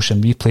slow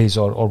motion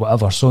replays or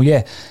whatever, so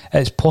yeah,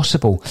 it's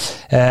possible.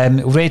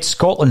 Red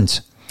Scotland,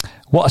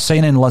 what a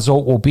signing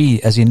Lizotte will be.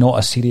 Is he not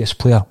a serious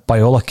player? By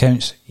all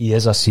accounts, he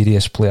is a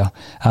serious player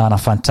and a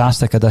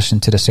fantastic addition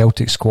to the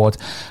Celtic squad.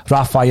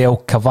 Rafael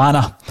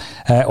Kavanagh,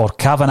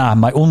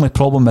 my only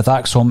problem with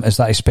Axom is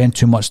that I spend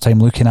too much time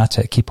looking at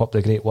it. Keep up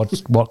the great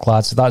work,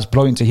 lads. That's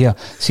brilliant to hear.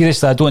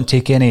 Seriously, I don't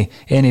take any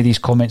of these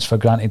comments for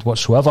granted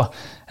whatsoever.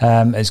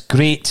 It's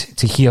great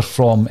to hear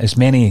from as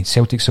many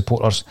Celtic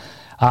supporters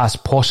as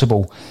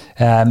possible.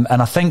 And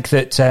I think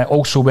that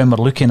also when we're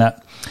looking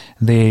at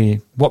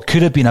what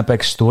could have been a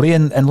big story,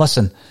 and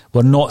listen,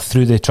 we're not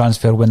through the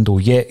transfer window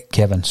yet,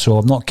 Kevin, so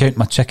I'm not counting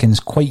my chickens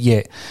quite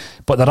yet,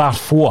 but there are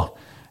 4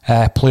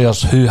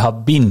 players who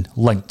have been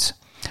linked.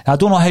 I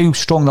don't know how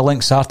strong the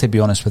links are, to be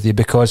honest with you,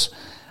 because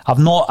I've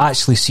not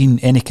actually seen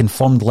any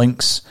confirmed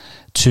links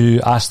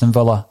to Aston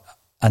Villa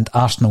and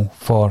Arsenal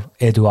for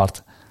Edouard.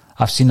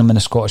 I've seen them in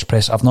the Scottish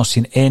press. I've not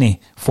seen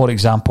any, for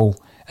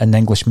example, in the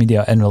English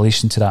media in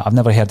relation to that. I've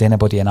never heard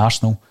anybody in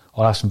Arsenal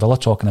or Aston Villa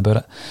talking about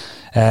it.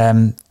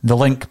 The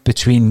link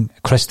between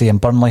Christie and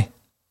Burnley,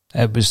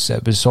 it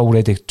was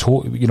already it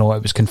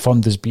was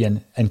confirmed as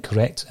being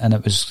incorrect, and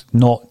it was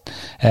not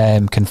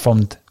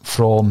confirmed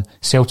from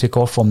Celtic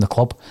or from the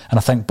club. And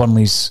I think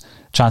Burnley's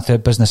transfer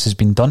business has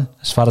been done,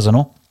 as far as I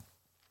know.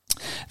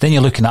 Then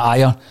you're looking at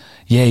Ayer.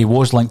 Yeah, he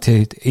was linked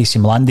to AC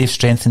Milan. They've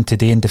strengthened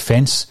today in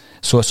defence,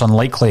 so it's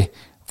unlikely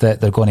that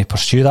they're going to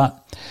pursue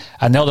that.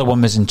 And the other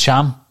one was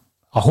Cham.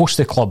 A host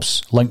of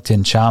clubs linked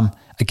to Cham.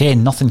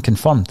 Again, nothing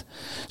confirmed.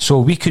 So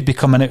we could be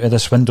coming out of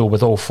this window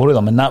with all four of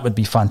them, and that would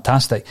be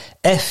fantastic.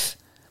 If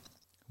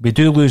we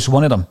do lose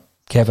one of them,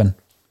 Kevin,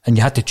 and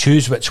you had to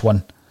choose which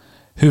one,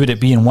 who would it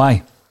be and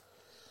why?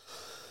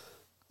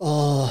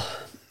 Oh,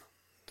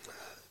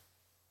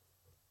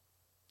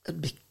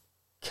 it'd be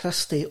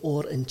Christie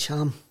or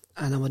Cham,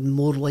 and I would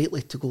more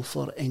likely to go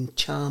for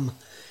Cham,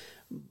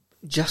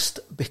 just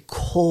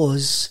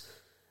because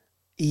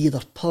he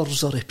either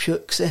purrs or he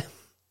pukes.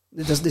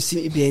 There doesn't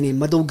seem to be any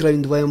middle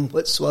ground with him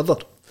whatsoever,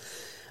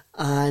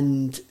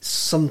 and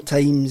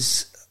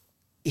sometimes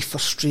he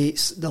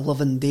frustrates the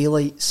living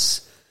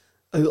daylights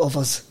out of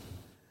us.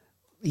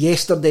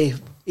 Yesterday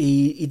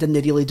he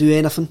didn't really do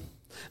anything,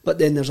 but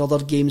then there's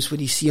other games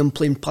where you see him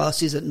playing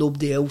passes that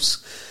nobody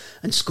else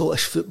in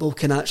Scottish football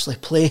can actually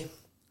play.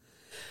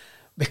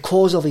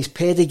 Because of his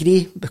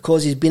pedigree,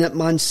 because he's been at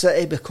Man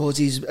City, because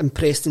he's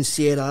impressed in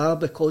Serie A,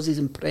 because he's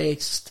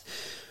impressed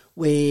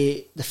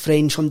with the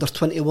French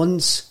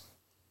under-21s,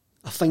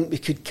 I think we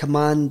could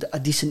command a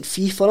decent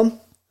fee for him.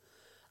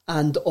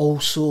 And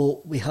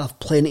also we have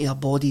plenty of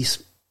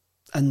bodies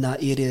in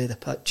that area of the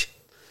pitch.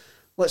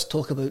 Let's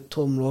talk about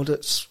Tom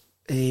Roddick's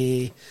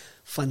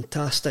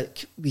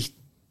fantastic wee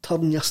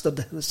turn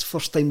yesterday. It's the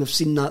first time we've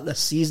seen that this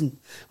season,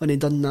 when he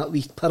done that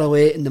wee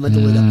pirouette in the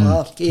middle of the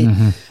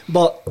park.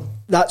 But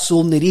that's the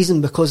only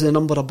reason, because of the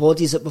number of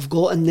bodies that we've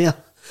got in there,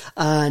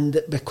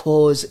 and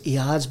because he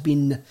has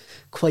been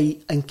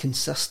quite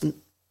inconsistent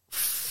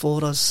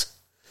for us.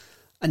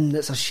 And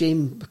it's a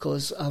shame,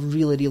 because I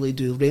really, really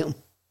do rate him.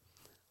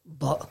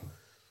 But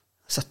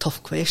it's a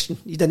tough question.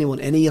 You didn't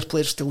want any of your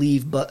players to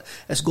leave, but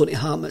it's going to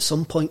happen at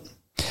some point.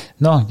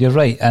 No, you're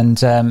right.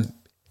 And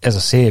as I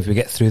say, if we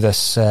get through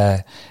this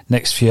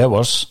next few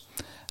hours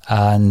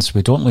and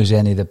we don't lose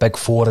any of the big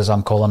four, as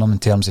I'm calling them, in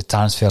terms of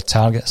transfer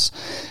targets,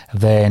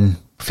 then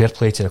fair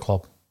play to the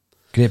club.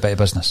 Great bit of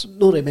business.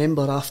 No,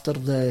 remember, after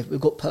we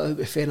got put out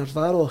with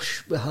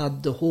Fenerbahce, we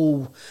had the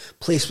whole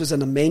place was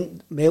in a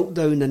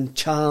meltdown, and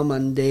Cham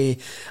and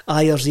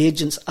Ayer's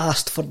agents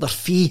asked for their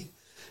fee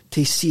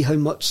to see how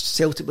much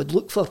Celtic would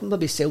look for.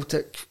 Maybe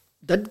Celtic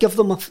did give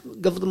them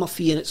a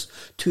fee, and it's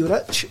too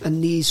rich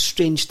in these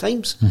strange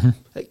times.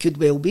 It could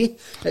well be.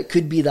 It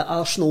could be that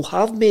Arsenal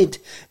have made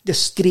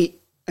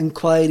discreet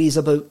inquiries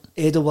about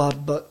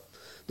Edouard, but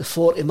the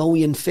 40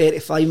 million,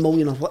 35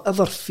 million, or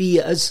whatever fee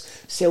it is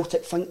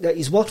Celtic think that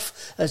he's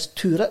worth is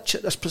too rich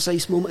at this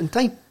precise moment in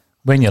time.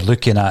 When you're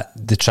looking at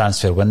the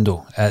transfer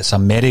window, it's a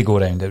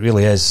merry-go-round, it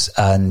really is.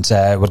 And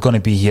we're going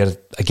to be here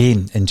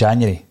again in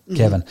January,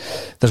 Kevin.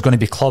 There's going to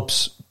be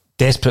clubs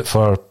desperate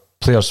for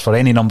players for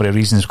any number of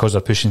reasons, because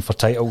they're pushing for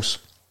titles.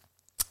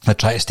 They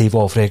try to stave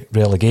off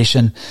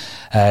relegation.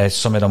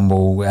 Some of them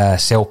will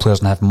sell players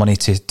and have money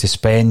to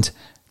spend.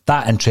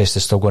 That interest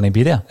is still going to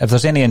be there. If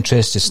there's any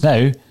interest just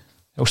now,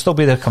 it'll still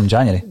be there come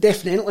January.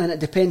 Definitely, and it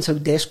depends how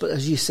desperate,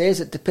 as you says,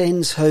 it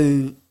depends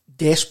how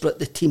desperate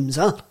the teams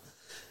are.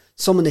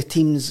 Some of the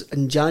teams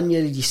in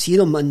January, you see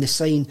them and they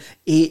sign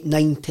 8,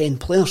 9, 10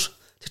 players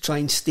to try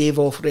and stave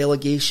off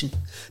relegation,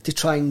 to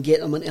try and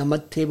get them into a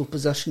mid-table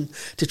position,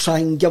 to try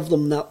and give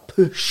them that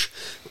push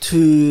to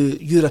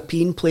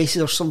European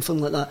places or something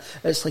like that.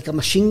 It's like a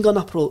machine gun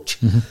approach.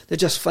 They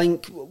just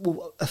think,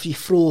 well, if you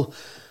throw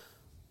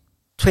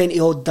 20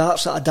 odd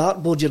darts at a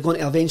dartboard, you're going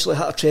to eventually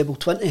hit a treble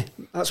 20.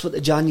 That's what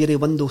the January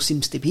window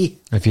seems to be.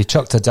 If you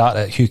chucked a dart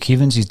at Hugh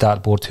Keevans'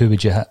 dartboard, who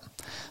would you hit?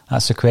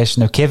 That's the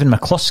question. Now, Kevin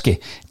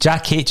McCluskey,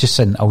 Jack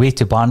Aitchison away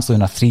to Barnsley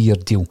on a 3-year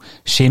deal.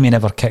 Shame he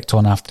never kicked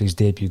on after his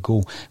debut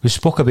goal. We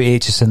spoke about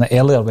Aitchison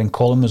earlier when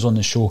Colin was on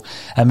the show,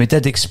 and we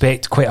did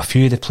expect quite a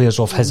few of the players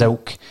of his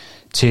ilk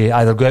to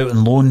either go out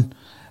on loan.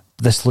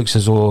 This looks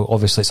as though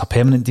obviously it's a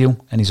permanent deal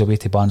and he's away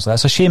to Barnsley.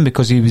 That's a shame,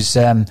 because he was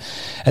at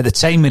the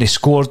time when he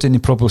scored, and he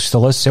probably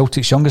still is,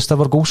 Celtic's youngest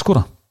ever goal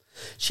scorer.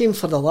 Shame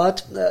for the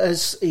lad.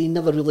 He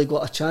never really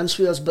got a chance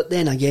with us, but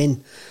then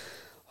again,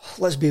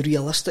 let's be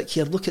realistic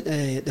here. Look at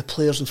the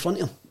players in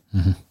front of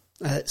him.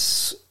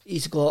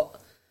 He's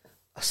got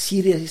a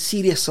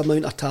serious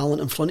amount of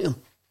talent in front of him,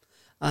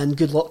 and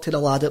good luck to the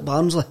lad at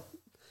Barnsley.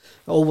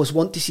 I always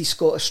want to see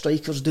Scottish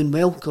strikers doing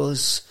well,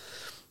 because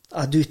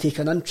I do take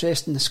an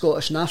interest in the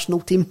Scottish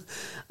national team,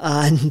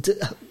 and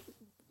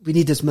we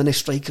need as many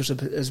strikers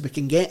as we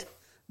can get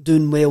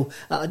doing well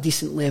at a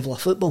decent level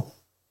of football.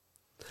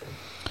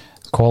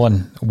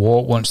 Colin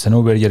Watt wants to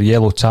know where your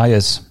yellow tie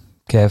is,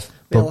 Kev.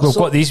 Well, we've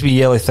got these wee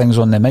yellow things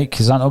on the mic.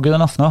 Is that not good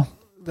enough, no?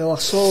 Well, I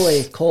saw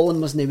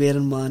Colin wasn't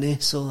wearing one,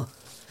 so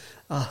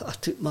I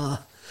took my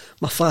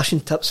fashion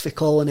tips for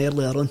Colin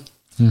earlier on.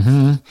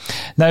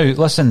 Now,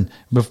 listen,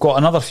 we've got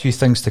another few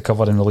things to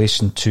cover in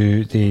relation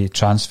to the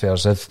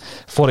transfers. If,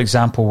 for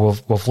example,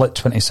 we've let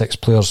 26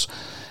 players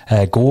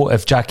go.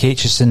 If Jack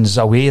Aitchison's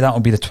away, that will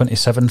be the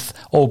 27th,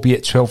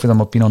 albeit 12 of them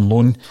have been on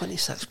loan.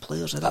 26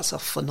 players, that's a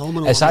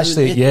phenomenal It's amount,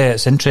 actually,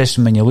 it's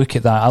interesting when you look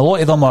at that. A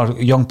lot of them are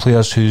young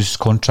players whose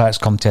contracts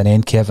come to an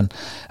end, Kevin.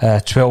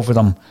 12 of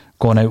them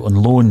gone out on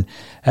loan.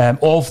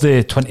 Of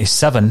the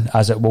 27,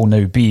 as it will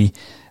now be,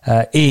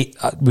 8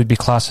 would be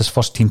classed as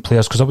first team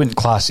players, because I wouldn't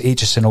class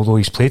Aitchison, although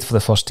he's played for the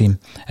first team,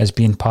 as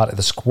being part of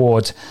the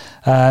squad.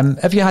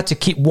 If you had to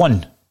keep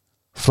one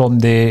from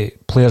the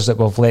players that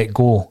we've let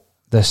go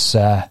this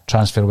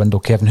transfer window,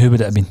 Kevin, who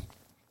would it have been?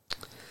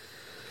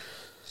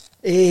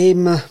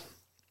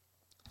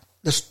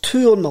 There's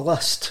 2 on the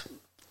list.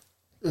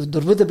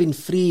 There would have been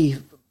 3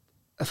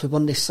 if we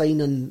weren't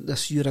signing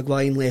this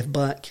Uruguayan left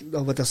back.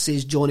 I would have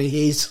said Johnny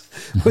Hayes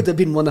would have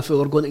been one if we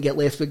were going to get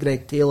left with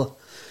Greg Taylor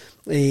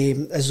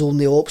as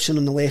only option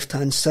on the left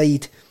hand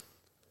side.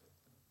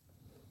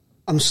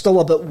 I'm still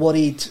a bit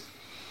worried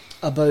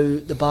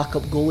about the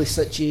backup goalie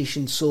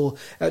situation, so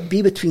it would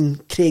be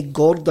between Craig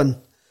Gordon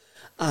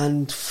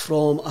and,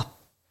 from a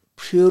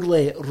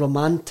purely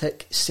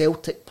romantic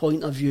Celtic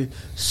point of view,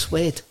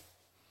 Swed,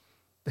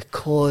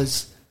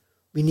 because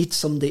we need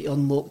somebody to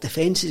unlock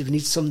defences. We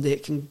need somebody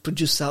that can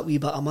produce that wee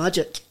bit of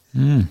magic.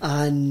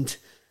 And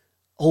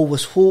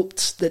always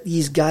hoped that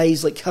these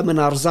guys like him and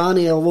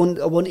Arzani,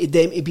 I wanted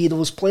them to be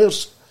those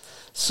players.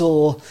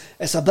 So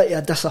it's a bit of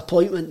a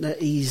disappointment that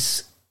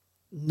he's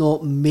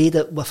not made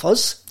it with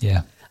us.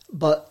 Yeah.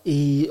 But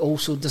he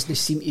also doesn't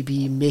seem to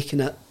be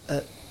making it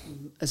at,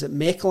 is it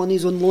Mechlin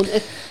he's on loan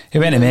to? He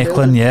went to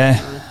Mechlin,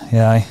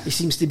 yeah. He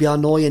seems to be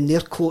annoying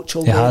their coach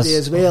already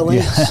as well.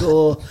 Yeah.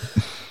 So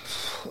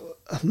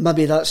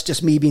maybe that's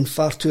just me being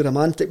far too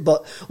romantic.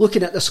 But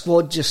looking at the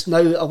squad just now,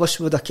 I wish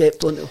we would have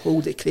kept on to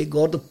hold at Craig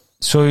Gordon.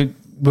 So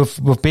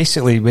we've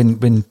basically, when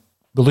we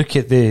look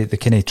at the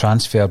kind of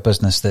transfer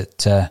business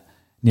that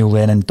Neil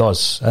Lennon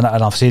does, and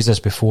I've said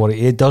this before,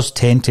 he does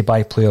tend to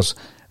buy players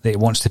that he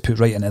wants to put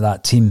right into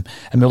that team.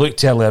 And we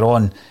looked earlier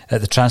on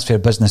at the transfer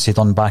business he'd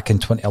done back in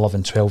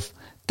 2011-12.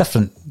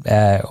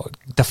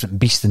 Different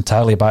beast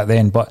entirely back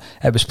then, but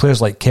it was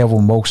players like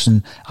Kelvin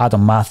Wilson,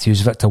 Adam Matthews,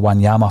 Victor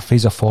Wanyama,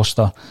 Fraser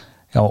Foster,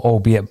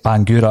 albeit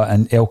Bangura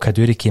and El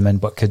Kaduri came in,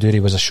 but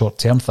Kaduri was a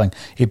short-term thing.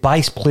 He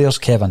buys players,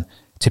 Kevin,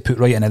 to put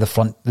right into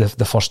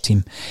the first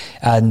team.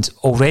 And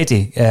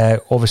already,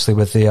 obviously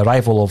with the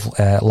arrival of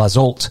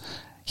Lazolt,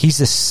 he's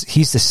the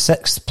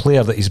 6th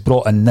player that he's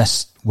brought in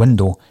this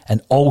window,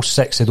 and all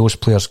 6 of those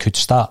players could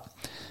start.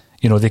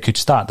 You know, they could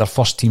start, their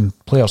first team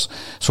players.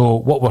 So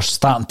what we're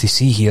starting to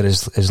see here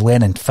is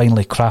Lennon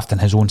finally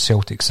crafting his own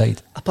Celtic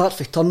side. Apart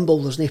from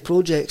Turnbull, there's no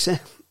projects,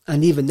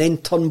 and even then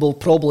Turnbull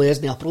probably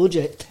isn't a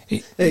project.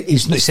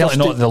 He's certainly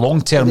not the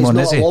long-term one,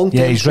 is he?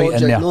 Yeah, he's right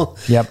in there. No.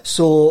 Yep.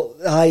 So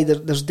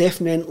there's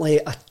definitely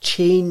a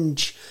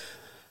change.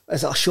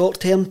 Is it a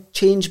short-term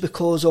change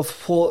because of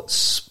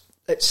what's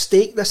at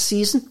stake this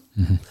season?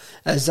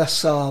 Mm-hmm. Is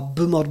this a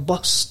boom or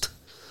bust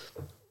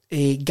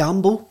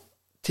gamble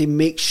to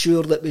make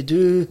sure that we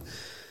do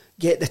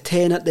get the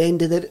 10 at the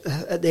end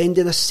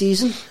of the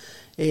season?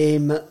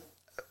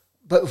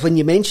 But when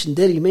you mentioned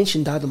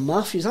Adam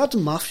Matthews.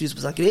 Adam Matthews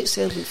was a great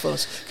servant for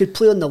us. Could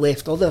play on the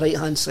left or the right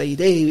hand side.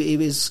 He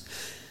was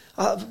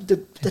a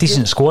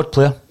decent squad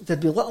player.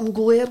 Did we let him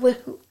go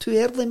too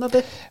early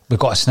maybe? We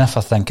got a sniff,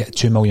 I think, at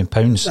 £2 million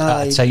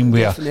at a time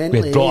where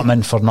we had brought him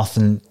in for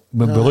nothing.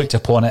 When we looked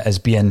upon it as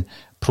being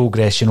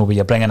progress, where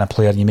you bring in a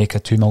player and you make a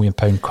 £2 million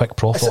quick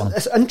profit on him.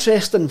 It's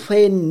interesting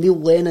when Neil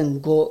Lennon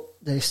got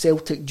the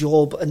Celtic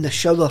job in the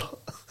shower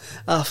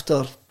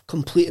after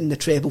completing the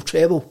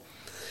treble.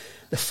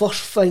 The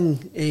first thing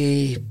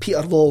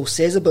Peter Law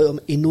says about him,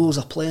 he knows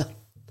a player.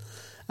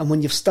 And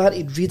when you've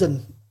started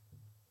reading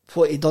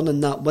what he done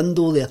in that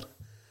window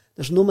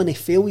there's no many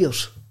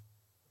failures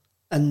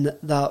in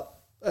that,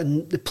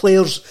 and the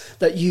players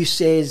that you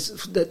say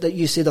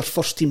they're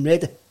first team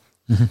ready.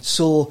 Mm-hmm.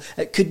 So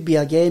it could be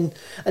again.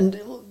 And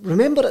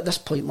remember, at this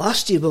point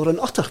last year we were in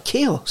utter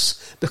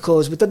chaos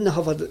because we didn't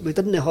have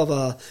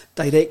a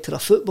director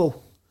of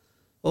football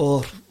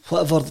or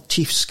whatever, the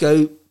chief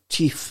scout,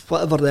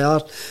 whatever they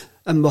are,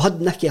 and we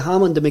had Nicky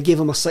Hammond and we gave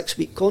him a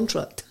 6-week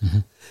contract, mm-hmm.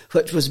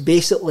 which was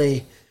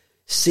basically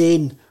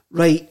saying,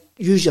 right,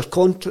 use your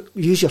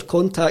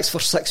contacts for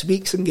 6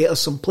 weeks and get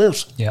us some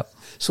players. Yep.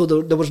 So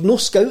there was no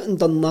scouting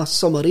done last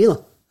summer either.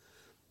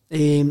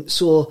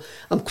 So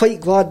I'm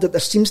quite glad that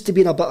there seems to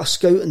be a bit of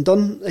scouting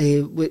done.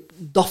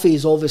 With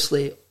Duffy's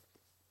obviously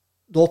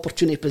the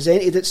opportunity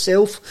presented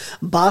itself.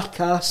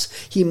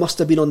 Barkas, he must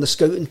have been on the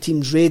scouting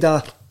team's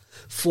radar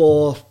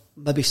for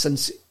maybe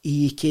since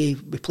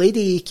EEK. We played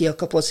EEK a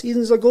couple of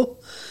seasons ago.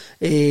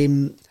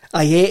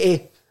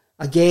 Ayeti,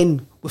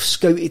 again, we've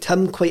scouted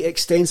him quite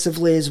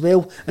extensively as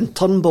well. And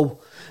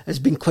Turnbull has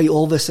been quite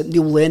obvious that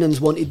Neil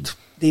Lennon's wanted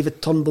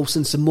David Turnbull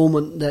since the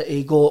moment that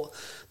he got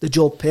the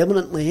job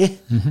permanently.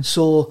 Mm-hmm.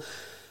 So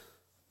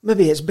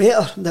maybe it's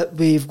better that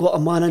we've got a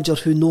manager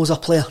who knows a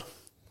player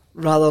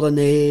rather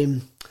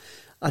than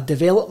a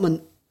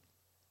development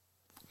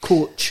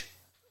coach.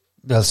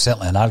 There's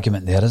certainly an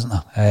argument there, isn't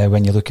there,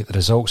 when you look at the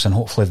results, and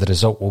hopefully the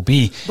result will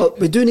be. But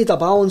we do need a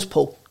balance,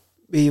 Paul.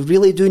 We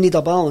really do need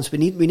a balance. We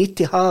need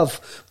to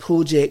have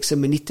projects,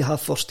 and we need to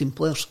have first team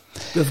players.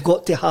 We've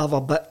got to have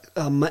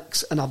a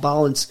mix and a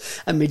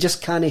balance, and we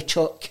just can't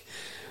chuck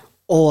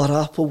all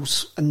our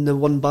apples in the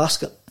one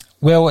basket.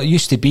 Well, it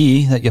used to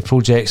be that your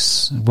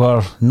projects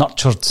were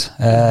nurtured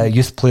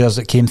youth players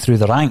that came through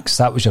the ranks.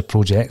 That was your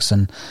projects,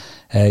 and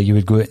you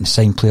would go out and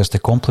sign players to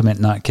complement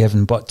that,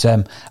 Kevin. But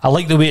I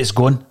like the way it's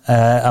going.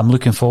 I'm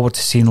looking forward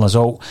to seeing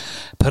Lizotte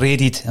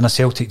paraded in a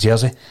Celtic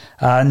jersey.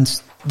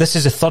 And this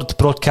is the third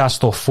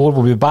broadcast of 4.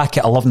 We'll be back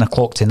at 11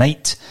 o'clock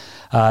tonight.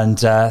 And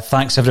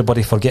thanks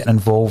everybody for getting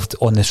involved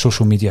on the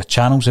social media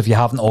channels. If you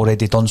haven't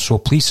already done so,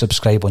 please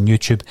subscribe on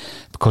YouTube,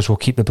 because we'll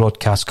keep the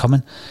broadcast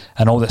coming.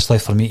 And all that's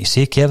left for me to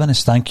say, Kevin,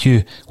 is thank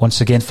you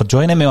once again for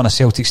joining me on A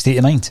Celtic State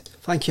of Mind.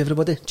 Thank you,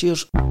 everybody.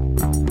 Cheers.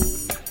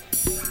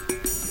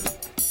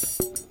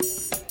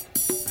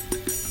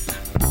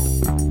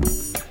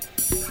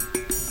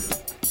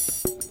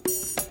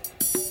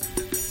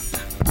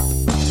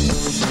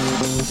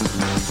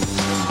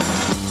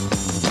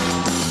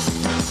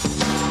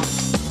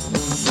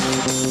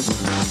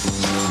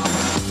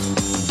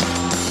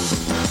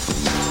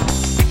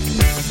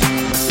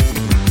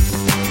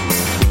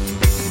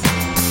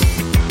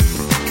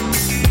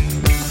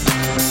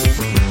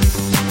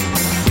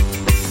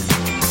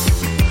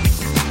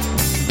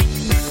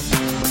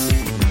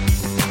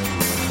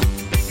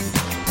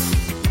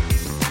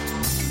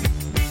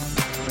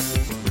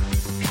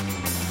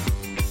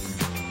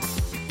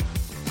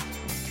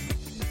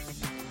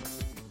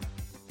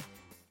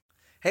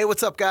 Hey,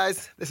 what's up,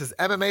 guys? This is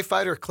MMA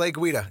fighter Clay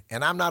Guida,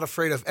 and I'm not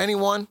afraid of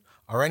anyone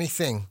or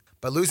anything.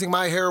 But losing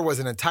my hair was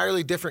an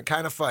entirely different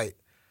kind of fight.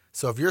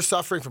 So if you're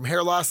suffering from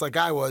hair loss like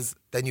I was,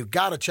 then you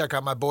gotta check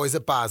out my boys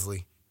at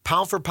Bosley.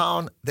 Pound for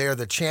pound, they are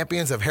the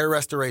champions of hair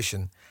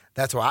restoration.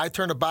 That's why I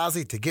turned to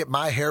Bosley to get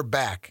my hair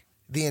back.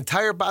 The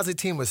entire Bosley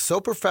team was so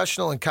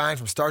professional and kind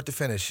from start to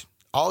finish.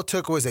 All it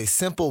took was a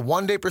simple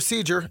one-day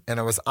procedure, and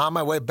I was on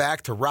my way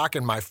back to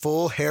rocking my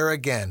full hair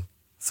again.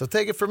 So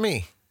take it from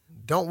me.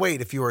 Don't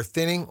wait if you are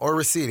thinning or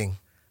receding.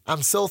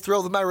 I'm so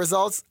thrilled with my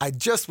results, I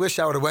just wish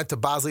I would have went to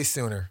Bosley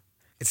sooner.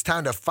 It's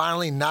time to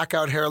finally knock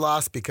out hair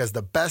loss, because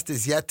the best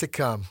is yet to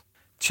come.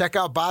 Check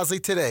out Bosley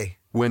today.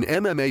 When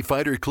MMA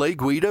fighter Clay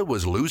Guida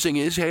was losing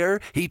his hair,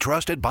 he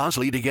trusted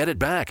Bosley to get it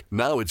back.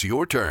 Now it's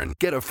your turn.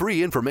 Get a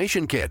free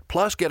information kit,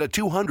 plus get a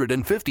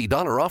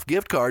 $250 off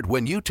gift card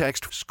when you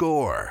text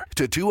SCORE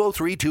to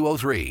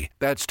 203203.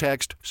 That's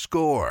text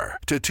SCORE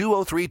to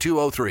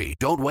 203203.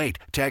 Don't wait.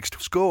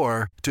 Text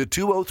SCORE to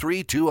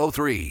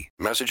 203203.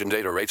 Message and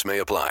data rates may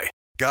apply.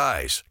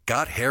 Guys,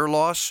 got hair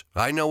loss?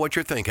 I know what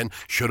you're thinking.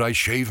 Should I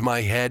shave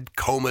my head,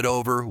 comb it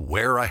over,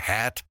 wear a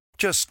hat?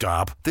 Just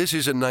stop. This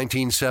isn't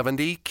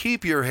 1970.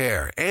 Keep your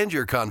hair and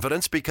your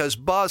confidence, because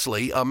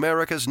Bosley,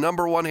 America's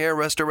 #1 hair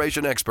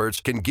restoration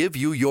experts, can give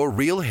you your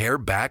real hair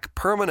back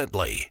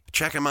permanently.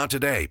 Check them out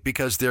today,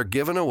 because they're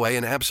giving away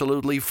an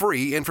absolutely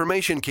free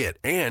information kit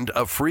and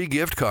a free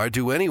gift card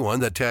to anyone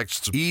that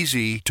texts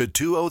EASY to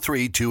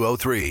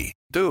 203203.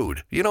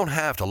 Dude, you don't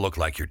have to look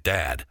like your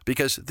dad,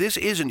 because this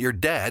isn't your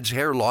dad's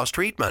hair loss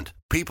treatment.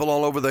 People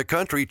all over the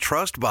country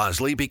trust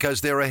Bosley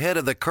because they're ahead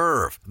of the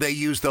curve. They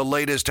use the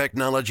latest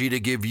technology to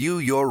give you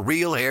your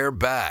real hair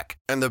back.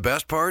 And the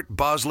best part?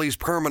 Bosley's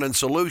permanent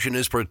solution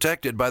is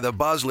protected by the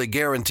Bosley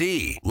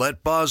Guarantee.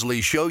 Let Bosley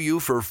show you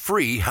for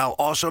free how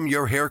awesome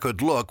your hair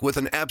could look with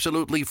an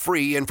absolutely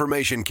free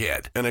information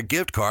kit and a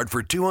gift card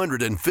for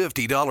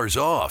 $250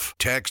 off.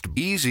 Text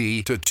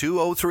EASY to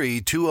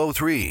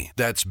 203203.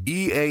 That's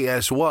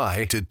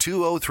BASY to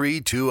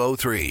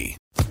 203203.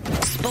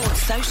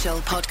 Sports Social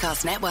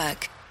Podcast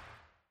Network.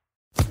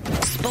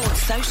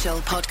 Sports Social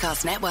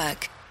Podcast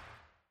Network.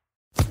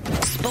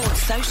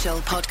 Sports Social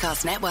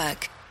Podcast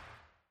Network.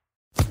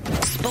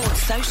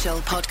 Sports Social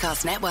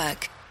Podcast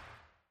Network.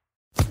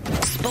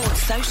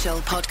 Sports Social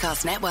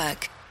Podcast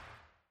Network.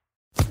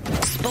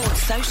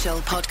 Sports Social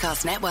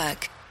Podcast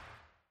Network.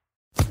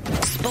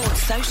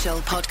 Sports Social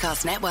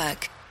Podcast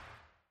Network.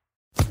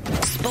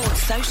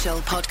 Sports Social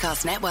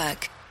Podcast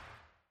Network.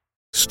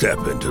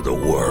 Step into the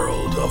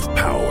world of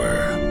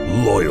power,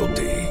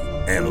 loyalty,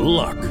 and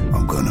luck.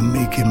 I'm gonna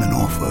make him an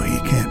offer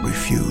he can't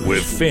refuse.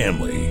 With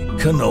family,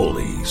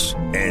 cannolis,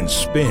 and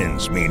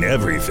spins mean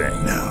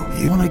everything. Now,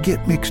 you wanna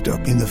get mixed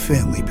up in the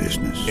family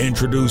business.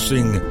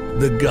 Introducing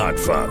The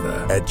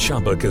Godfather at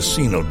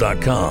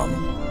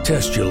ChumbaCasino.com.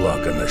 Test your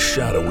luck in the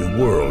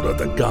shadowy world of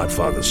The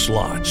Godfather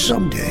slot.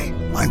 Someday,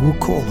 I will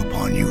call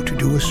upon you to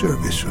do a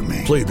service for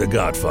me. Play The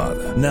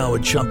Godfather, now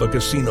at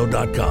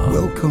ChumbaCasino.com.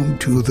 Welcome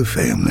to the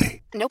family.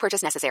 No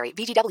purchase necessary.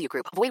 VGW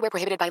Group. Void where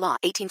prohibited by law.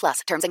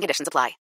 18+. Terms and conditions apply.